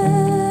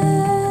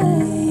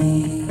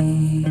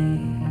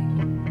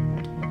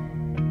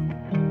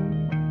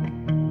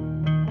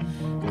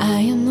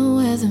 I am the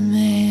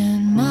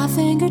weatherman, my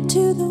finger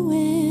to the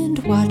wind,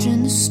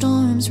 watching the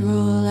storms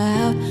roll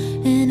out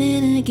and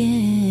in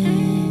again.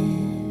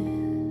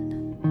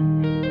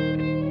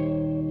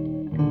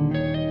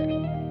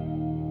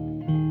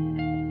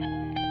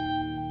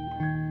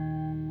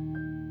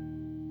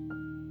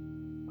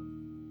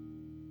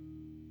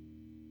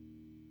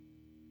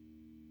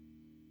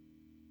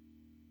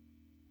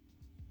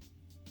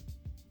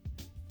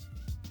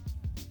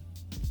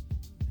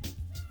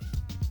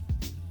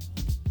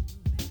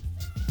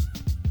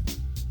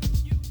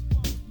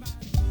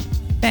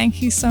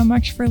 Thank you so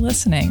much for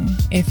listening.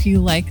 If you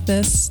like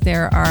this,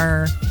 there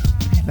are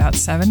about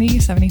 70,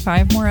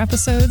 75 more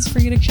episodes for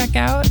you to check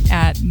out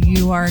at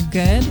You Are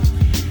Good.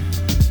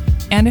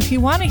 And if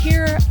you want to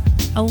hear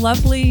a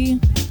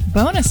lovely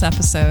bonus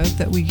episode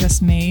that we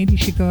just made, you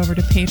should go over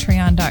to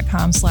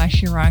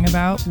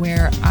patreon.com/you'rewrongabout,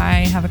 where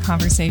I have a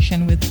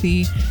conversation with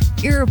the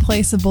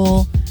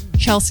irreplaceable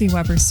Chelsea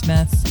Weber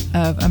Smith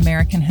of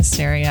American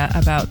Hysteria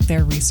about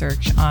their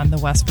research on the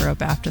Westboro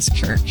Baptist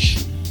Church.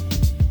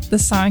 The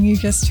song you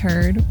just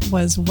heard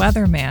was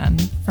Weatherman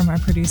from our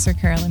producer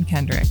Carolyn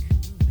Kendrick,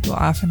 who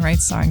often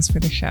writes songs for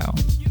the show.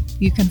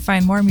 You can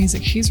find more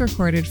music she's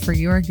recorded for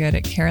You Are Good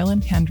at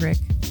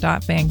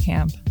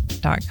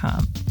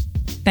carolynkendrick.bandcamp.com.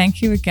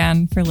 Thank you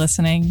again for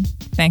listening.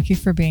 Thank you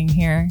for being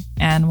here,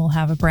 and we'll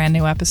have a brand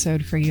new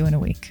episode for you in a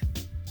week.